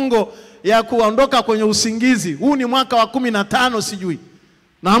mafungo ya kuondoka kwenye usingizi. Huu ni mwaka wa 15 sijui.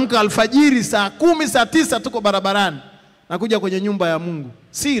 Naamka alfajiri saa 10, saa 9 tuko barabarani. Nakuja kwenye nyumba ya Mungu.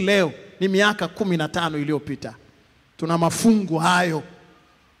 Si leo, ni miaka 15 iliyopita. Tuna mafungo hayo.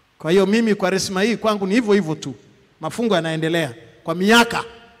 Kwa hiyo mimi Kwaresma hii kwangu ni hivyo hivyo tu. Mafungo yanaendelea kwa miaka.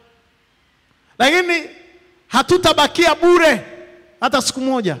 Lakini hatutabakia bure hata siku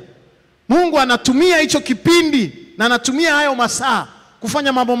moja. Mungu anatumia hicho kipindi na anatumia hayo masaa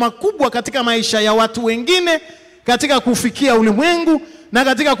kufanya mambo makubwa katika maisha ya watu wengine, katika kufikia ulimwengu na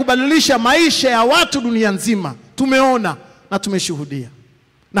katika kubadilisha maisha ya watu dunia nzima. Tumeona na tumeshuhudia.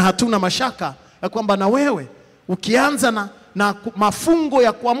 Na hatuna mashaka ya kwamba na wewe ukianza na mafungo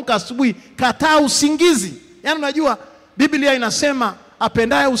ya kuamka asubuhi, kataa usingizi. Yaani unajua Biblia inasema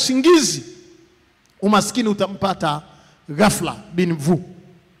apendaye usingizi umaskini utampata ghafla bin vu.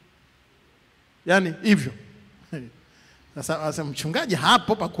 Yaani hivyo. Sasa mchungaji,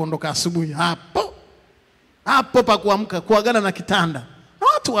 hapo pa kuondoka asubuhi, hapo pa kuamka, kuagana na kitanda. Na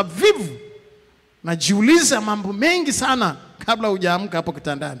watu wavivu. Najiuliza mambo mengi sana kabla hujaamka hapo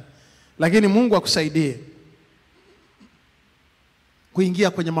kitandani. Lakini Mungu akusaidie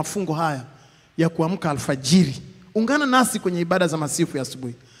kuingia kwenye mafungo haya ya kuamka alfajiri. Ungana nasi kwenye ibada za masifu ya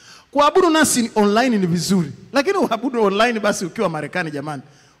asubuhi. Kuabudu nasi online ni vizuri, lakini uabudu online basi ukiwa Marekani jamani,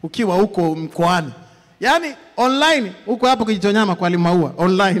 ukiwa huko mkoani. Yaani online huko hapo KIJITONYAMA kwa Limaua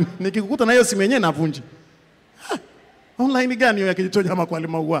online. Nikikukuta na hiyo simu yenyewe navunja. Online gani hiyo ya KIJITONYAMA kwa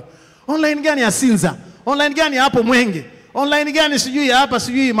Limaua? Online gani ya Sinza? Online gani ya hapo Mwenge? Online gani sijui ya hapa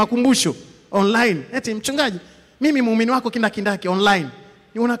sijui Makumbusho? Online. Eti mchungaji, mimi muumini wako kindakindaki online.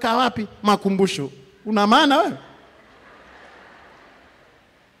 Ni unakaa wapi? Makumbusho. Una maana wewe?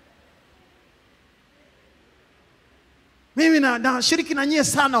 Mimi na shiriki na nyie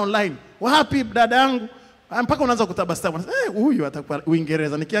sana online. Wapi dada yangu? Mpaka unaanza kutabasamu. Huyu atakuwa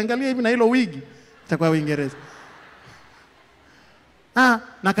Uingereza. Nikiangalia hivi na hilo wigi atakuwa Uingereza.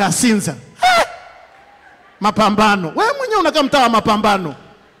 Nakaa Sinza. Mapambano. Wewe mwenyewe unakaa mtaa wa Mapambano.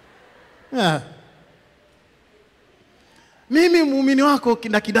 Mimi muumini wako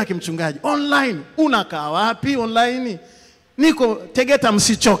kindakidaki mchungaji. Online. Unakaa wapi online? Niko Tegeta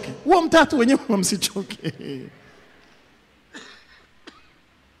Msichoke. Huo mtatu wenyewe Msichoke.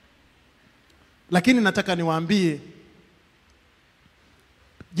 Lakini nataka niwaambie,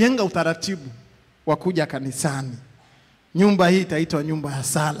 jenga utaratibu wa kuja kanisani. Nyumba hii itaitwa nyumba ya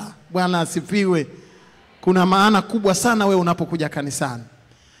sala. Bwana asifiwe. Kuna maana kubwa sana wewe unapokuja kanisani.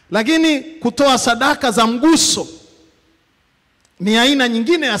 Lakini kutoa sadaka za mguso ni aina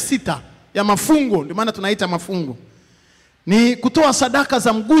nyingine ya 6 ya mafungo, ndio maana tunaita mafungo. Ni kutoa sadaka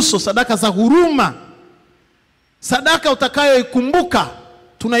za mguso, sadaka za huruma. Sadaka utakayoikumbuka,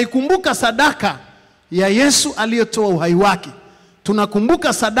 tunaikumbuka sadaka ya Yesu aliyotoa uhai wake.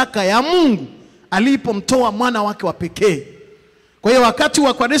 Tunakumbuka sadaka ya Mungu alipomtoa mwana wake wa pekee. Kwa hiyo wakati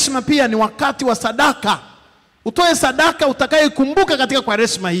wa Kwaresma pia ni wakati wa sadaka. Utoe sadaka utakayoikumbuka katika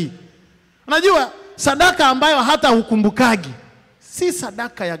Kwaresma hii. Unajua sadaka ambayo hata hukumbukagi si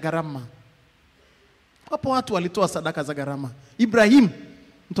sadaka ya gharama. Wapo watu walitoa sadaka za gharama. Ibrahim,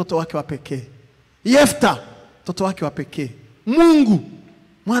 mtoto wake wa pekee. Yefta, mtoto wake wa pekee. Mungu,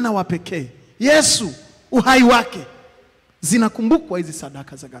 mwana wa pekee. Yesu, uhai wake. Zinakumbukwa hizi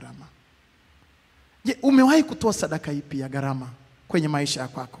sadaka za gharama. Je, umewahi kutoa sadaka ipi ya gharama kwenye maisha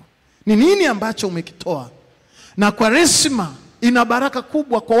yako? Ni nini ambacho umekitoa? Na Kwaresma ina baraka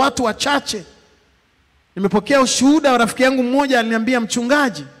kubwa kwa watu wachache. Nimepokea ushuhuda wa rafiki yangu mmoja, aliniambia,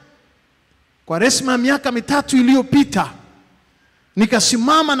 mchungaji, Kwaresma miaka 3 iliyopita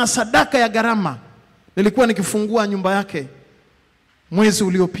nikasimama na sadaka ya gharama. Nilikuwa nikifungua nyumba yake mwezi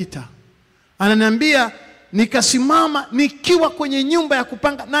uliopita. Ananiambia nikasimama nikiwa kwenye nyumba ya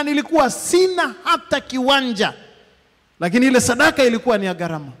kupanga na nilikuwa sina hata kiwanja. Lakini ile sadaka ilikuwa ni ya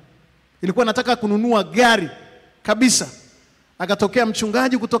gharama. Ilikuwa nataka kununua gari kabisa. Akatokea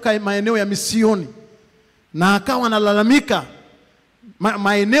mchungaji kutoka maeneo ya misioni na akawa analalamika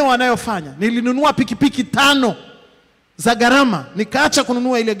maeneo anayofanya. Nilinunua pikipiki 5 za gharama, nikaacha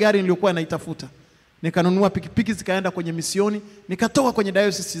kununua ile gari niliyokuwa naitafuta. Nikanunua pikipiki zikaenda kwenye misioni, nikatoka kwenye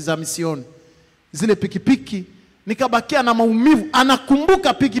diocese za misioni. Zile pikipiki nikabakia na maumivu.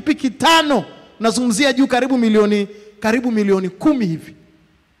 Anakumbuka pikipiki 5, nazungumzia juu karibu milioni 10 hivi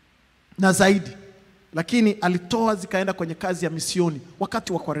na zaidi. Lakini alitoa zikaenda kwenye kazi ya misioni.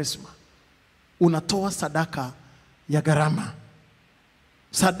 Wakati wa Kwaresma unatoa sadaka ya gharama,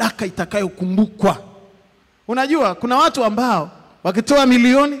 sadaka itakayokumbukwa. Unajua kuna watu ambao wakitoa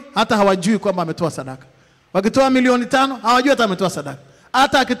milioni hata hawajui kwamba ametoa sadaka. Wakitoa milioni 5 hawajui hata ametoa sadaka.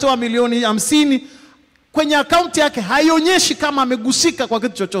 Hata akitoa milioni 50 kwenye akaunti yake haionyeshi kama amegusika kwa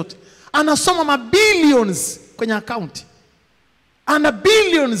kitu chochote. Anasoma mabilions kwenye akaunti. Ana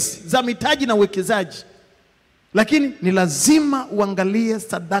billions za mitaji na uwekezaji. Lakini ni lazima uangalie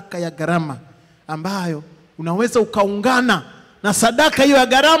sadaka ya gharama ambayo unaweza ukaungana na sadaka hiyo ya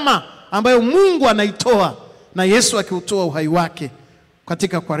gharama ambayo Mungu anaitoa na Yesu akiutoa uhai wake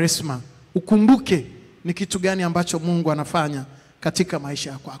katika Kwaresma. Ukumbuke ni kitu gani ambacho Mungu anafanya katika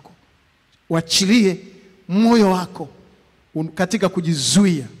maisha yako. Uachilie moyo wako katika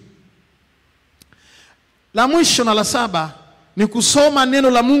kujizuia. La mwisho na la 7 ni kusoma neno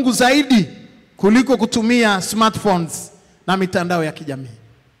la Mungu zaidi kuliko kutumia smartphones na mitandao ya kijamii.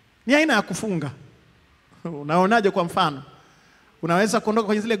 Ni aina ya kufunga. Unaonaje? Kwa mfano, unaweza kuondoka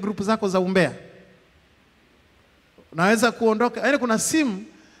kwenye zile grupu zako za umbea. Unaweza kuondoka, yaani kuna simu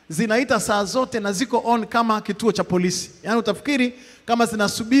zinaita saa zote na ziko on kama kituo cha polisi. Yaani utafikiri kama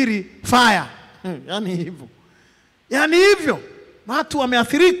zinasubiri fire. Yaani hivyo. Watu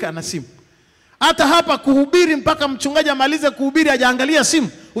wameathirika na simu. Hata hapa kuhubiri mpaka mchungaji amalize kuhubiri hajaangalia simu,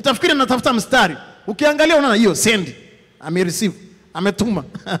 utafikiri anatafuta mstari. Ukiangalia unaona hiyo sendi. amereceive, ametuma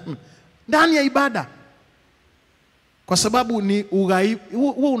ndani ya ibada. Kwa sababu ni uraibu,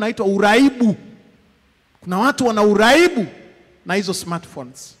 huo unaitwa uraibu. Kuna watu wana uraibu na hizo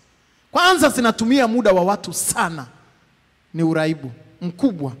smartphones. Kwanza zinatumia muda wa watu sana. Ni uraibu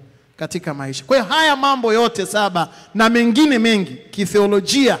mkubwa katika maisha. Kwa hiyo haya mambo yote 7 na mengine mengi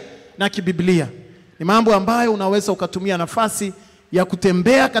kitheolojia na kibiblia ni mambo ambayo unaweza ukatumia nafasi ya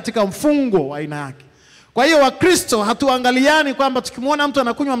kutembea katika mfungo wa aina yake. Kwa hiyo Wakristo hatuangaliani kwamba tukimwona mtu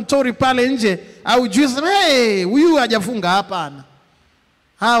anakunywa mtori pale nje au juice, hey, huyu hajafunga. Hapana.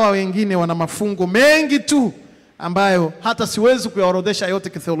 Hawa wengine wana mafungo mengi tu ambayo hata siwezi kuyaorodhesha yote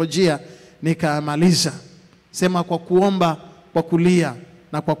kitheolojia nikamaliza. Sema kwa kuomba, kwa kulia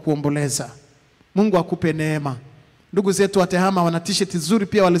na kwa kuomboleza. Mungu akupe neema. Ndugu zetu wa Tehama wana t-shirt nzuri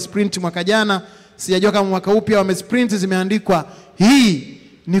pia, wale sprint mwaka jana. Sijajua kama mwaka huu pia wame sprint, zimeandikwa hii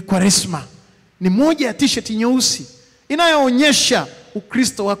ni Kwaresma. Ni moja ya t-shirt nyeusi inayoonyesha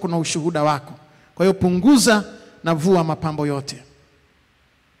Ukristo wako na ushuhuda wako. Kwa hiyo punguza na vua mapambo yote.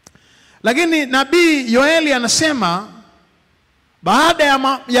 Lakini nabii Yoeli anasema baada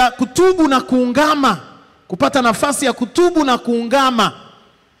ya kutubu na kuungama, kupata nafasi ya kutubu na kuungama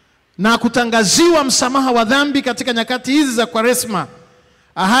na kutangaziwa msamaha wa dhambi katika nyakati hizi za Kwaresma,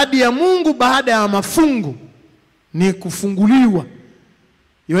 ahadi ya Mungu baada ya mafungu ni kufunguliwa.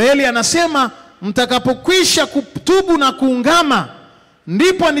 Yoeli anasema mtakapokwisha kutubu na kuungama,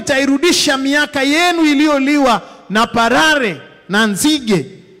 ndipo nitairudisha miaka yenu iliyoliwa na parare na nzige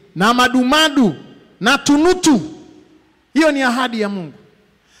na madumadu na tunutu. Hiyo ni ahadi ya Mungu.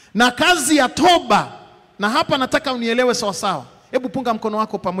 Na kazi ya toba, na hapa nataka unielewe sawa sawa. Hebu punga mkono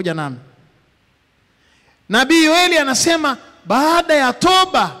wako pamoja nami. Nabii Yoeli anasema baada ya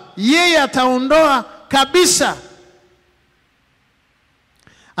toba yeye ataondoa kabisa.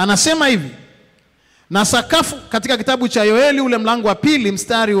 Anasema hivi, na sakafu, katika kitabu cha Yoeli ule mlango wa 2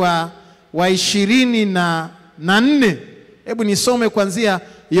 mstari wa 24. Hebu nisome kuanzia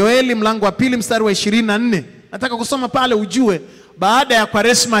Yoeli mlango wa 2 mstari wa 24. Nataka kusoma pale ujue baada ya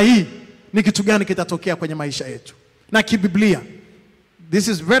Kwaresma hii ni kitu gani kitatokea kwenye maisha yetu. Na kibiblia. This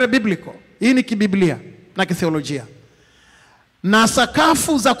is very biblical. Hii ni kibiblia na kitheolojia. Na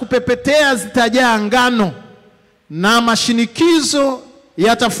sakafu za kupepetea zitajaa ngano, na mashinikizo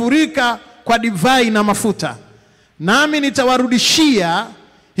yatafurika kwa divai na mafuta. Nami nitawarudishia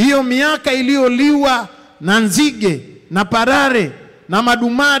hiyo miaka iliyoliwa na nzige na parare na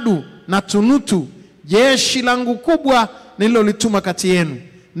madumadu na tunutu, jeshi langu kubwa nililolituma kati yenu.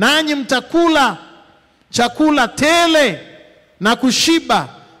 Nanyi mtakula chakula tele na kushiba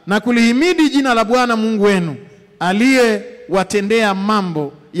na kulihimidi jina la Bwana Mungu wenu, aliyewatendea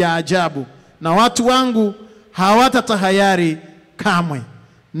mambo ya ajabu, na watu wangu hawatatahayari kamwe.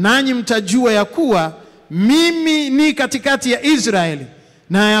 Nanyi mtajua ya kuwa mimi ni katikati ya Israeli,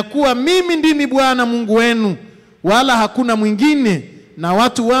 na ya kuwa mimi ndimi Bwana Mungu wenu, wala hakuna mwingine, na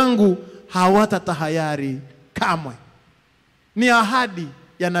watu wangu hawatatahayari kamwe. Ni ahadi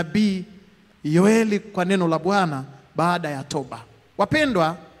ya nabii Yoeli kwa neno la Bwana baada ya toba.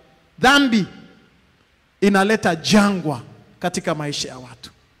 Wapendwa, dhambi inaleta jangwa katika maisha ya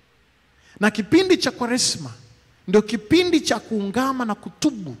watu. Na kipindi cha Kwaresma ndio kipindi cha kuungama na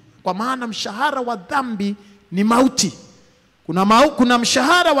kutubu, kwa maana mshahara wa dhambi ni mauti. Kuna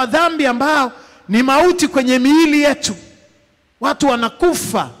mshahara wa dhambi ambao ni mauti kwenye miili yetu. Watu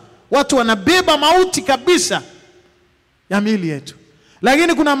wanakufa, watu wanabeba mauti kabisa ya miili yetu.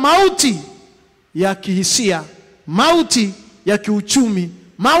 Lakini kuna mauti ya kihisia, mauti ya kiuchumi,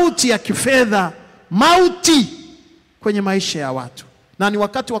 mauti ya kifedha, mauti kwenye maisha ya watu. Na ni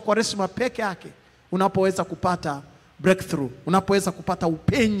wakati wa Kwaresma peke yake unapoweza kupata breakthrough, unapoweza kupata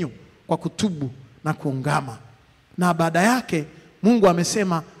upenyo kwa kutubu na kuungama. Na baada yake Mungu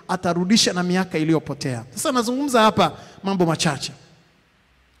amesema atarudisha na miaka iliyopotea. Sasa nazungumza hapa mambo machache.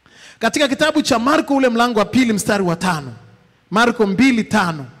 Katika kitabu cha Marko ule mlango wa 2 mstari wa 5. Marko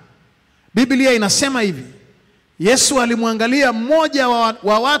 2:5. Biblia inasema hivi. Yesu alimwangalia mmoja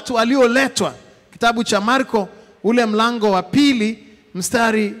wa watu alioletwa. Kitabu cha Marko ule mlango wa 2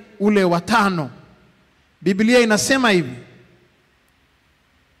 mstari ule wa 5. Biblia inasema hivi.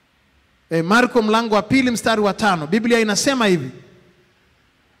 Marko mlango wa 2 mstari wa 5. Biblia inasema hivi.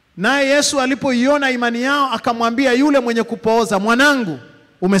 Naye Yesu alipoiona imani yao akamwambia yule mwenye kupooza, mwanangu,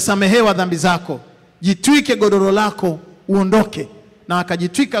 umesamehewa dhambi zako. Jitwike godoro lako uondoke. Na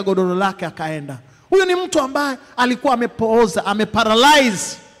akajitwika godoro lake akaenda. Huyu ni mtu ambaye alikuwa amepooza,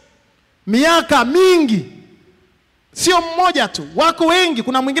 ameparalyze miaka mingi. Sio mmoja tu, wako wengi.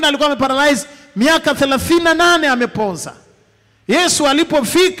 Kuna mwingine alikuwa ameparalyze miaka 38 amepooza. Yesu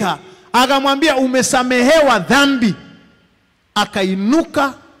alipofika akamwambia umesamehewa dhambi.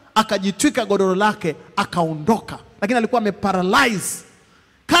 akainuka, akajitwika godoro lake, akaondoka. Lakini alikuwa ameparalyze.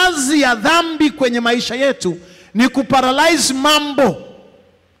 Kazi ya dhambi kwenye maisha yetu ni kuparalyze mambo.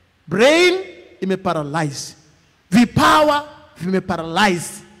 Brain imeparalyze, vipawa vimeparalyze,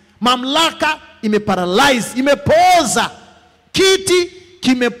 mamlaka imeparalyze, imepoza, kiti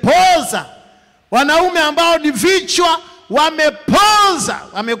kimepoza, wanaume ambao ni vichwa wamepoza,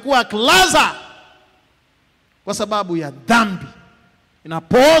 wamekuwa klaza kwa sababu ya dhambi.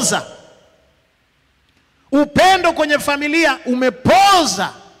 Inapoza. Upendo kwenye familia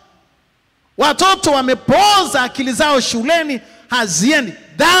umepoza, watoto wamepoza, akili zao shuleni haziendi.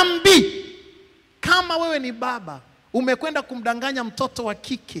 Dhambi. Kama wewe ni baba, umekwenda kumdanganya mtoto wa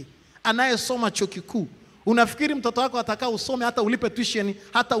kike anayesoma chuo kikuu, unafikiri mtoto wako atakaa usome hata ulipe tuition,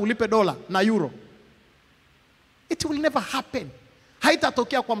 hata ulipe dola na euro? It will never happen.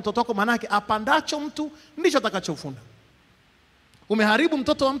 Haitatokea kwa mtoto wako, manake apandacho mtu ndicho atakachovuna. Umeharibu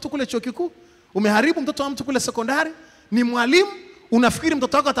mtoto wa mtu kule chuo kikuu, umeharibu mtoto wa mtu kule sekondari, ni mwalimu, unafikiri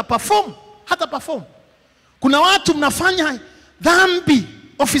mtoto wako ataperform? Hata perform. Kuna watu mnafanya dhambi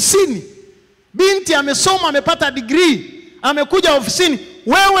ofisini. Binti amesoma, amepata degree, amekuja ofisini,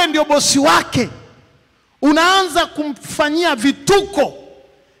 wewe ndio bosi wake, unaanza kumfanyia vituko.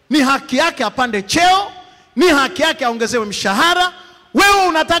 Ni haki yake apande cheo, ni haki yake aongezewe mshahara. Wewe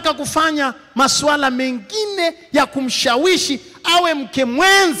unataka kufanya masuala mengine ya kumshawishi awe mke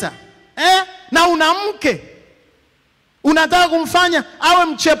mwenza, na una mke. Unataka kumfanya awe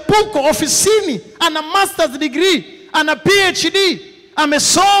mchepuko ofisini, ana master's degree, ana PhD,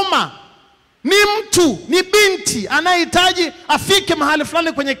 amesoma. Ni mtu, ni binti anayehitaji afike mahali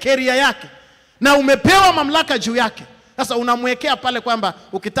fulani kwenye career yake, na umepewa mamlaka juu yake. Sasa unamwekea pale kwamba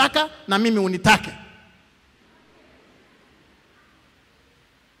ukitaka na mimi unitake.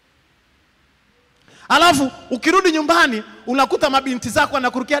 Alafu ukirudi nyumbani unakuta mabinti zako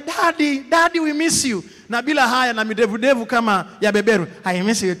anakurukia, daddy we miss you, na bila haya na midevu kama ya beberu, I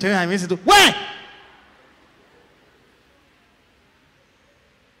miss you too, I miss you too. We!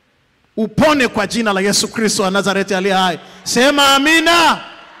 Upone kwa jina la Yesu Kristo wa Nazareti aliye hai. Sema amina.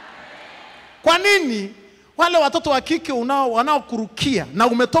 Kwa nini wale watoto wa kike wanaokurukia na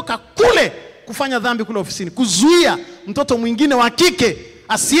umetoka kule kufanya dhambi kule ofisini, kuzuia mtoto mwingine wa kike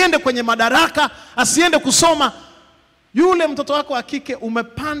asiende kwenye madaraka, asiende kusoma, yule mtoto wako wa kike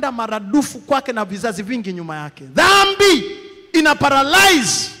umepanda maradufu kwake na vizazi vingi nyuma yake. Dhambi ina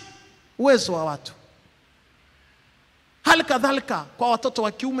paralyze uwezo wa watu. Hali kadhalika kwa watoto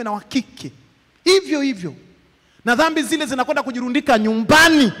wa kiume na wa kike, hivyo hivyo. Na dhambi zile zinakwenda kujirundika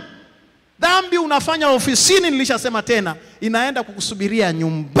nyumbani. Dhambi unafanya ofisini, nilishasema tena, inaenda kukusubiria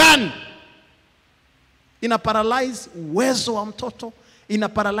nyumbani. Ina paralyze uwezo wa mtoto, ina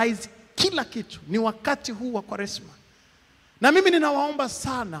paralyze kila kitu. Ni wakati huu wa Kwaresma. Na mimi ninawaomba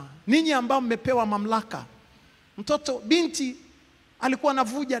sana ninyi ambao mmepewa mamlaka. Mtoto, binti alikuwa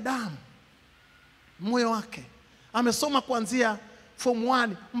anavuja damu moyo wake, amesoma kuanzia form 1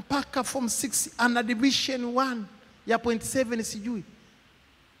 mpaka form 6, ana division 1 ya 0.7 sijui.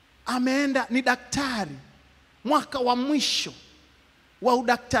 Ameenda, ni daktari, mwaka wa mwisho wa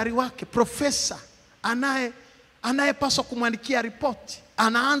udaktari wake, profesa anayepaswa kumwandikia ripoti,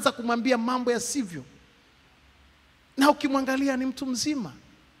 anaanza kumwambia mambo yasivyo. Na ukimwangalia ni mtu mzima.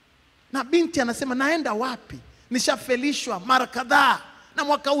 Na binti anasema, naenda wapi? Nishafelishwa mara kadhaa, na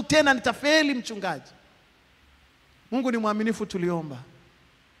mwaka huu tena nitafeli mchungaji. Mungu ni mwaminifu, tuliomba.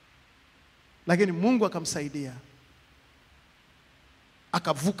 Lakini Mungu akamsaidia,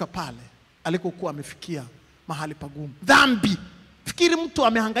 akavuka pale alikokuwa amefikia mahali pagumu. Dhambi. Fikiri mtu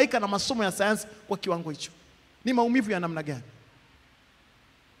amehangaika na masomo ya sayansi kwa kiwango hicho. Ni maumivu ya namna gani?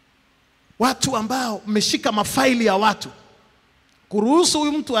 Watu ambao mmeshika mafaili ya watu, kuruhusu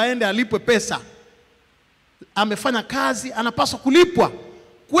huyu mtu aende alipwe pesa. Amefanya kazi, anapaswa kulipwa.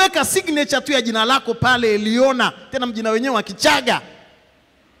 Kuweka signature tu ya jina lako pale Eliona, tena mjina wenyewe wa Kichaga.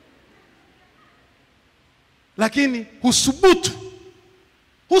 Lakini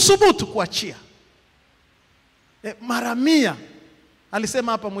husubutu kuachia. Mara 100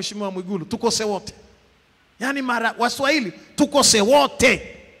 alisema hapa Mheshimiwa Mwigulu, tukose wote. Yaani Waswahili tukose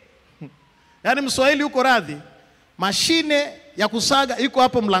wote. Yaani Mswahili yuko radhi, mashine ya kusaga iko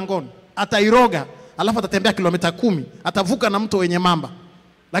hapo mlangoni, atairoga, alafu atatembea kilomita 10, atavuka na mto wenye mamba.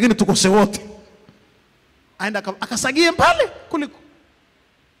 Lakini tukose wote. Aenda akasagie pale kuliko.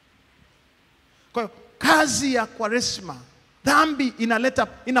 Kwa hiyo kazi ya Kwaresma, dhambi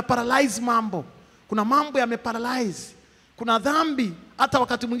ina paralyze mambo. Kuna mambo yameparalyze. Kuna dhambi hata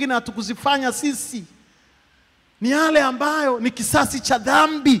wakati mwingine hatukuzifanya sisi, ni yale ambayo ni kisasi cha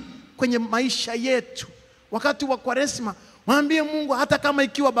dhambi kwenye maisha yetu. Wakati wa Kwaresma Mwambie Mungu, hata kama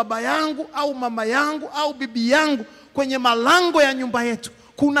ikiwa baba yangu au mama yangu au bibi yangu kwenye malango ya nyumba yetu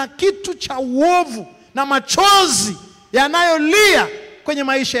kuna kitu cha uovu na machozi yanayolia kwenye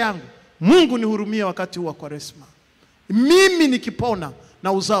maisha yangu, Mungu nihurumie wakati huu wa Kwaresma. Mimi nikipona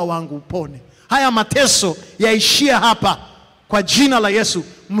na uzao wangu upone. Haya mateso yaishia hapa. Kwa jina la Yesu,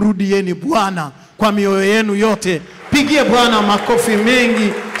 mrudieni Bwana kwa mioyo yenu yote. Pigie Bwana makofi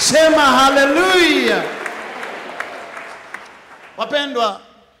mengi. Sema haleluya. Wapendwa,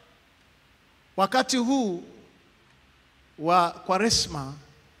 wakati huu wa Kwaresma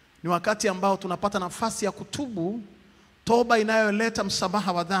ni wakati ambao tunapata nafasi ya kutubu, toba inayoleta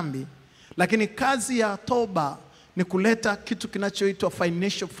msamaha wa dhambi. Lakini kazi ya toba ni kuleta kitu kinachoitwa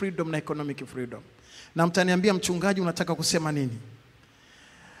financial freedom na economic freedom. Na mtaniambia, mchungaji, unataka kusema nini?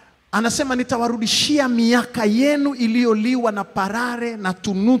 Anasema nitawarudishia miaka yenu iliyoliwa na parare na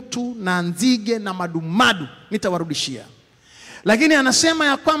tunutu na nzige na madumadu, nitawarudishia. Lakini anasema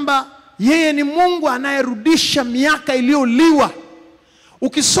ya kwamba yeye ni Mungu anayerudisha miaka iliyoliwa.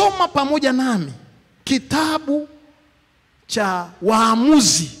 Ukisoma pamoja nami kitabu cha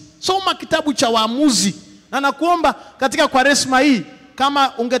Waamuzi, soma kitabu cha Waamuzi. Na nakuomba katika Kwaresma hii,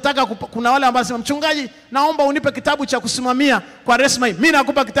 kama ungetaka kuna wale ambao wanasema, mchungaji, naomba unipe kitabu cha kusimamia Kwaresma hii. Mimi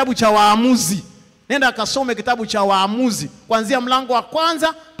nakupa kitabu cha Waamuzi. Nenda akasome kitabu cha Waamuzi kuanzia mlango wa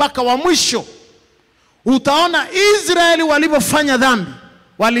kwanza mpaka wa mwisho. Utaona Israeli walipofanya dhambi,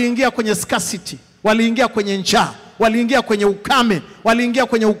 waliingia kwenye scarcity, waliingia kwenye njaa, waliingia kwenye ukame, waliingia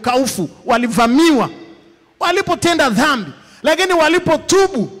kwenye ukaufu, walivamiwa walipotenda dhambi. Lakini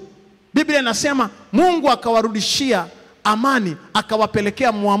walipotubu, Biblia inasema Mungu akawarudishia amani,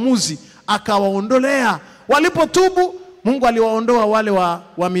 akawapelekea mwamuzi, akawaondolea. Walipotubu, Mungu aliwaondoa wale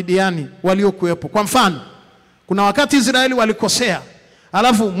wa Midiani waliokuwepo. Kwa mfano, kuna wakati Israeli walikosea,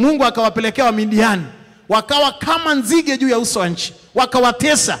 alafu Mungu akawapelekea wa Midiani, wakawa kama nzige juu ya uso wa nchi,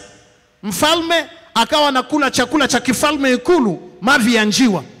 wakawatesa. Mfalme akawa anakula chakula cha kifalme ikulu, mavi ya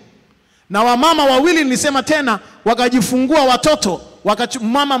njiwa. Na wamama wawili, nilisema tena, wakajifungua watoto.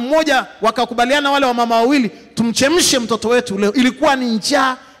 Mama mmoja, wakakubaliana wale wamama wawili, tumchemshe mtoto wetu leo. Ilikuwa ni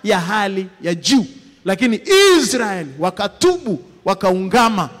njaa ya hali ya juu. Lakini Israeli wakatubu,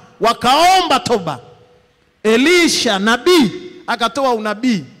 wakaungama, wakaomba toba. Elisha nabii akatoa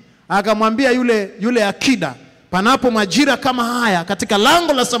unabii, akamwambia yule akida, panapo majira kama haya katika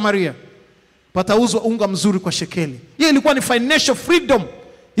lango la Samaria patauzwa unga mzuri kwa shekeli. Hiyo ilikuwa ni financial freedom,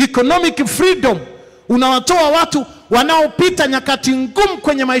 economic freedom. Unawatoa watu wanaopita nyakati ngumu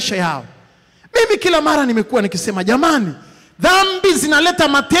kwenye maisha yao. Mimi kila mara nimekuwa nikisema, jamani, dhambi zinaleta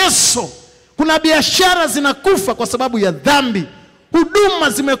mateso. Kuna biashara zinakufa kwa sababu ya dhambi. Huduma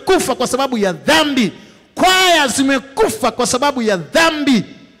zimekufa kwa sababu ya dhambi. Kwaya zimekufa kwa sababu ya dhambi.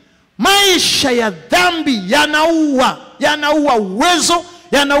 Maisha ya dhambi yanaua uwezo,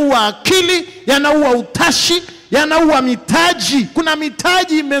 yanaua akili, yanaua utashi, yanaua mitaji. Kuna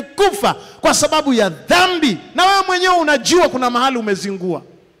mitaji imekufa kwa sababu ya dhambi. Na wewe mwenyewe unajua kuna mahali umezingua.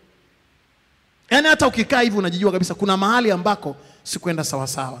 Yaani hata ukikaa hivi unajijua kabisa kuna mahali ambako sikwenda sawa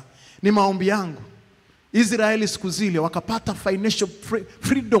sawa. Ni maombi yangu Israeli siku zile wakapata financial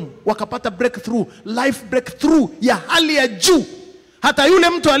freedom, wakapata breakthrough, life breakthrough ya hali ya juu. Hata yule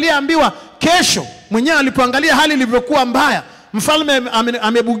mtu aliyeambiwa kesho, mwenyewe alipoangalia hali ilivyokuwa mbaya, mfalme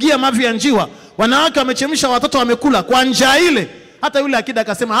amebugia mavi ya njiwa, wanawake wamechemsha, watoto wamekula kwa njaa ile, hata yule akida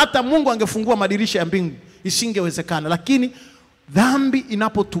akasema hata Mungu angefungua madirisha ya mbingu isingewezekana. Lakini dhambi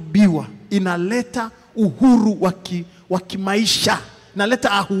inapotubiwa inaleta uhuru wa kimaisha,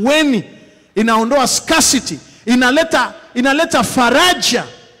 inaleta ahueni, inaondoa scarcity, inaleta faraja.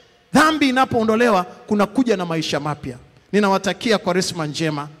 Dhambi inapoondolewa kuna kuja na maisha mapya. Ninawatakia Kwaresma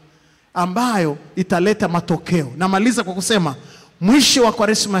njema ambayo italeta matokeo. Namaliza kwa kusema mwisho wa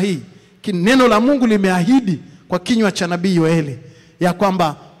Kwaresma hii, neno la Mungu limeahidi kwa kinywa cha nabii Yoeli ya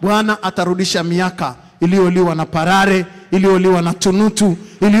kwamba Bwana atarudisha miaka iliyoliwa na parare, iliyoliwa na tunutu,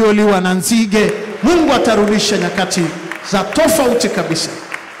 iliyoliwa na nzige. Mungu atarudisha nyakati za tofauti kabisa.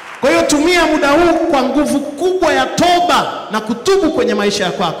 Kwa hiyo tumia muda huu kwa nguvu kubwa ya toba na kutubu kwenye maisha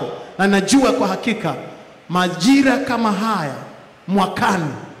ya kwako. Na najua kwa hakika majira kama haya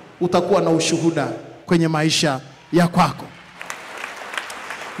mwakani utakuwa na ushuhuda kwenye maisha ya kwako.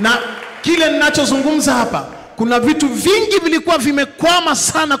 Na kile ninachozungumza hapa, kuna vitu vingi vilikuwa vimekwama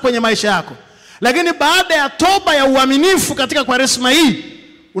sana kwenye maisha yako. Lakini baada ya toba ya uaminifu katika Kwaresma hii,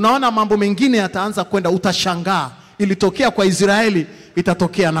 unaona mambo mengine yataanza kwenda, utashangaa. Ilitokea kwa Israeli,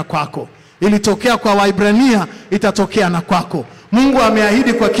 itatokea na kwako. Ilitokea kwa Waibrania, itatokea na kwako. Mungu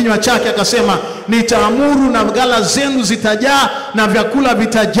ameahidi kwa kinywa chake akasema, nitaamuru na ghala zenu zitajaa na vyakula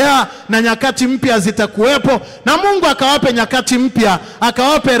vitajaa na nyakati mpya zitakuwepo. Na Mungu akawape nyakati mpya,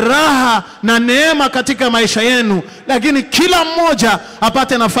 akawape raha na neema katika maisha yenu. Lakini kila mmoja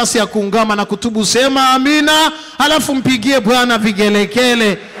apate nafasi ya kuungama na kutubu. Sema amina, alafu mpigie Bwana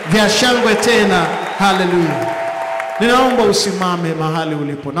vigelegele vya shangwe tena. Haleluya. Ninaomba usimame mahali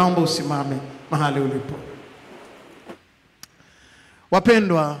ulipo. Naomba usimame mahali ulipo.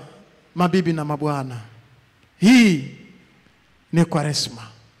 Wapendwa mabibi na mabwana, hii ni Kwaresma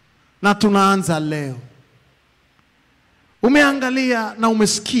na tunaanza leo. Umeangalia na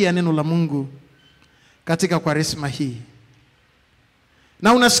umesikia neno la Mungu katika Kwaresma hii,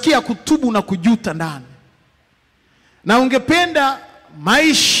 na unasikia kutubu na kujuta ndani, na ungependa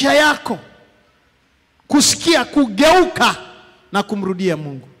maisha yako kusikia kugeuka na kumrudia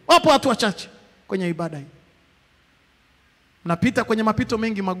Mungu. Wapo watu wachache kwenye ibada hii, mnapita kwenye mapito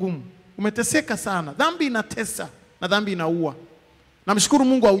mengi magumu, umeteseka sana, dhambi inatesa na dhambi inaua. Namshukuru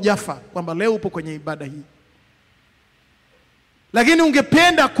Mungu haujafa kwamba leo upo kwenye ibada hii. Lakini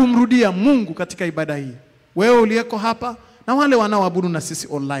ungependa kumrudia Mungu katika ibada hii, wewe uliyeko hapa na wale wanaoabudu na sisi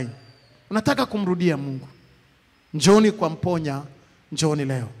online, unataka kumrudia Mungu, njoni kwa mponya, njoni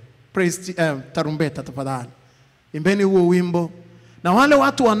leo. Praise tarumbeta tafadhali, imbeni huo wimbo. Na wale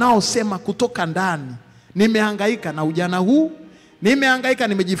watu wanaosema kutoka ndani, nimehangaika na ujana huu, nimehangaika,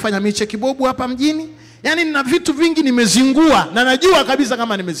 nimejifanya miche kibobu hapa mjini, yani nina vitu vingi nimezingua, na najua kabisa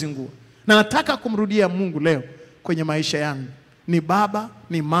kama nimezingua, na nataka kumrudia Mungu leo kwenye maisha yangu. Ni baba,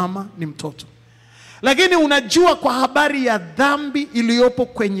 ni mama, ni mtoto. Lakini unajua kwa habari ya dhambi iliyopo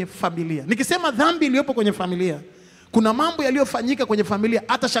kwenye familia. Nikisema dhambi iliyopo kwenye familia, kuna mambo yaliyofanyika kwenye familia,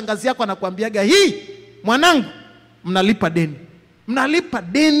 hata shangazi yako anakuambiaga, hii mwanangu, mnalipa deni. Mnalipa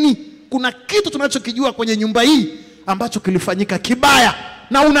deni. Kuna kitu tunachokijua kwenye nyumba hii ambacho kilifanyika kibaya,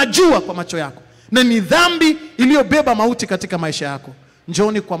 na unajua kwa macho yako, na ni dhambi iliyobeba mauti katika maisha yako.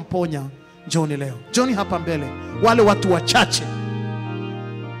 Njoni kwa mponya, njoni leo. Njoni hapa mbele, wale watu wachache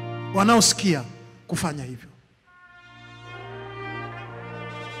wanaosikia kufanya hivyo.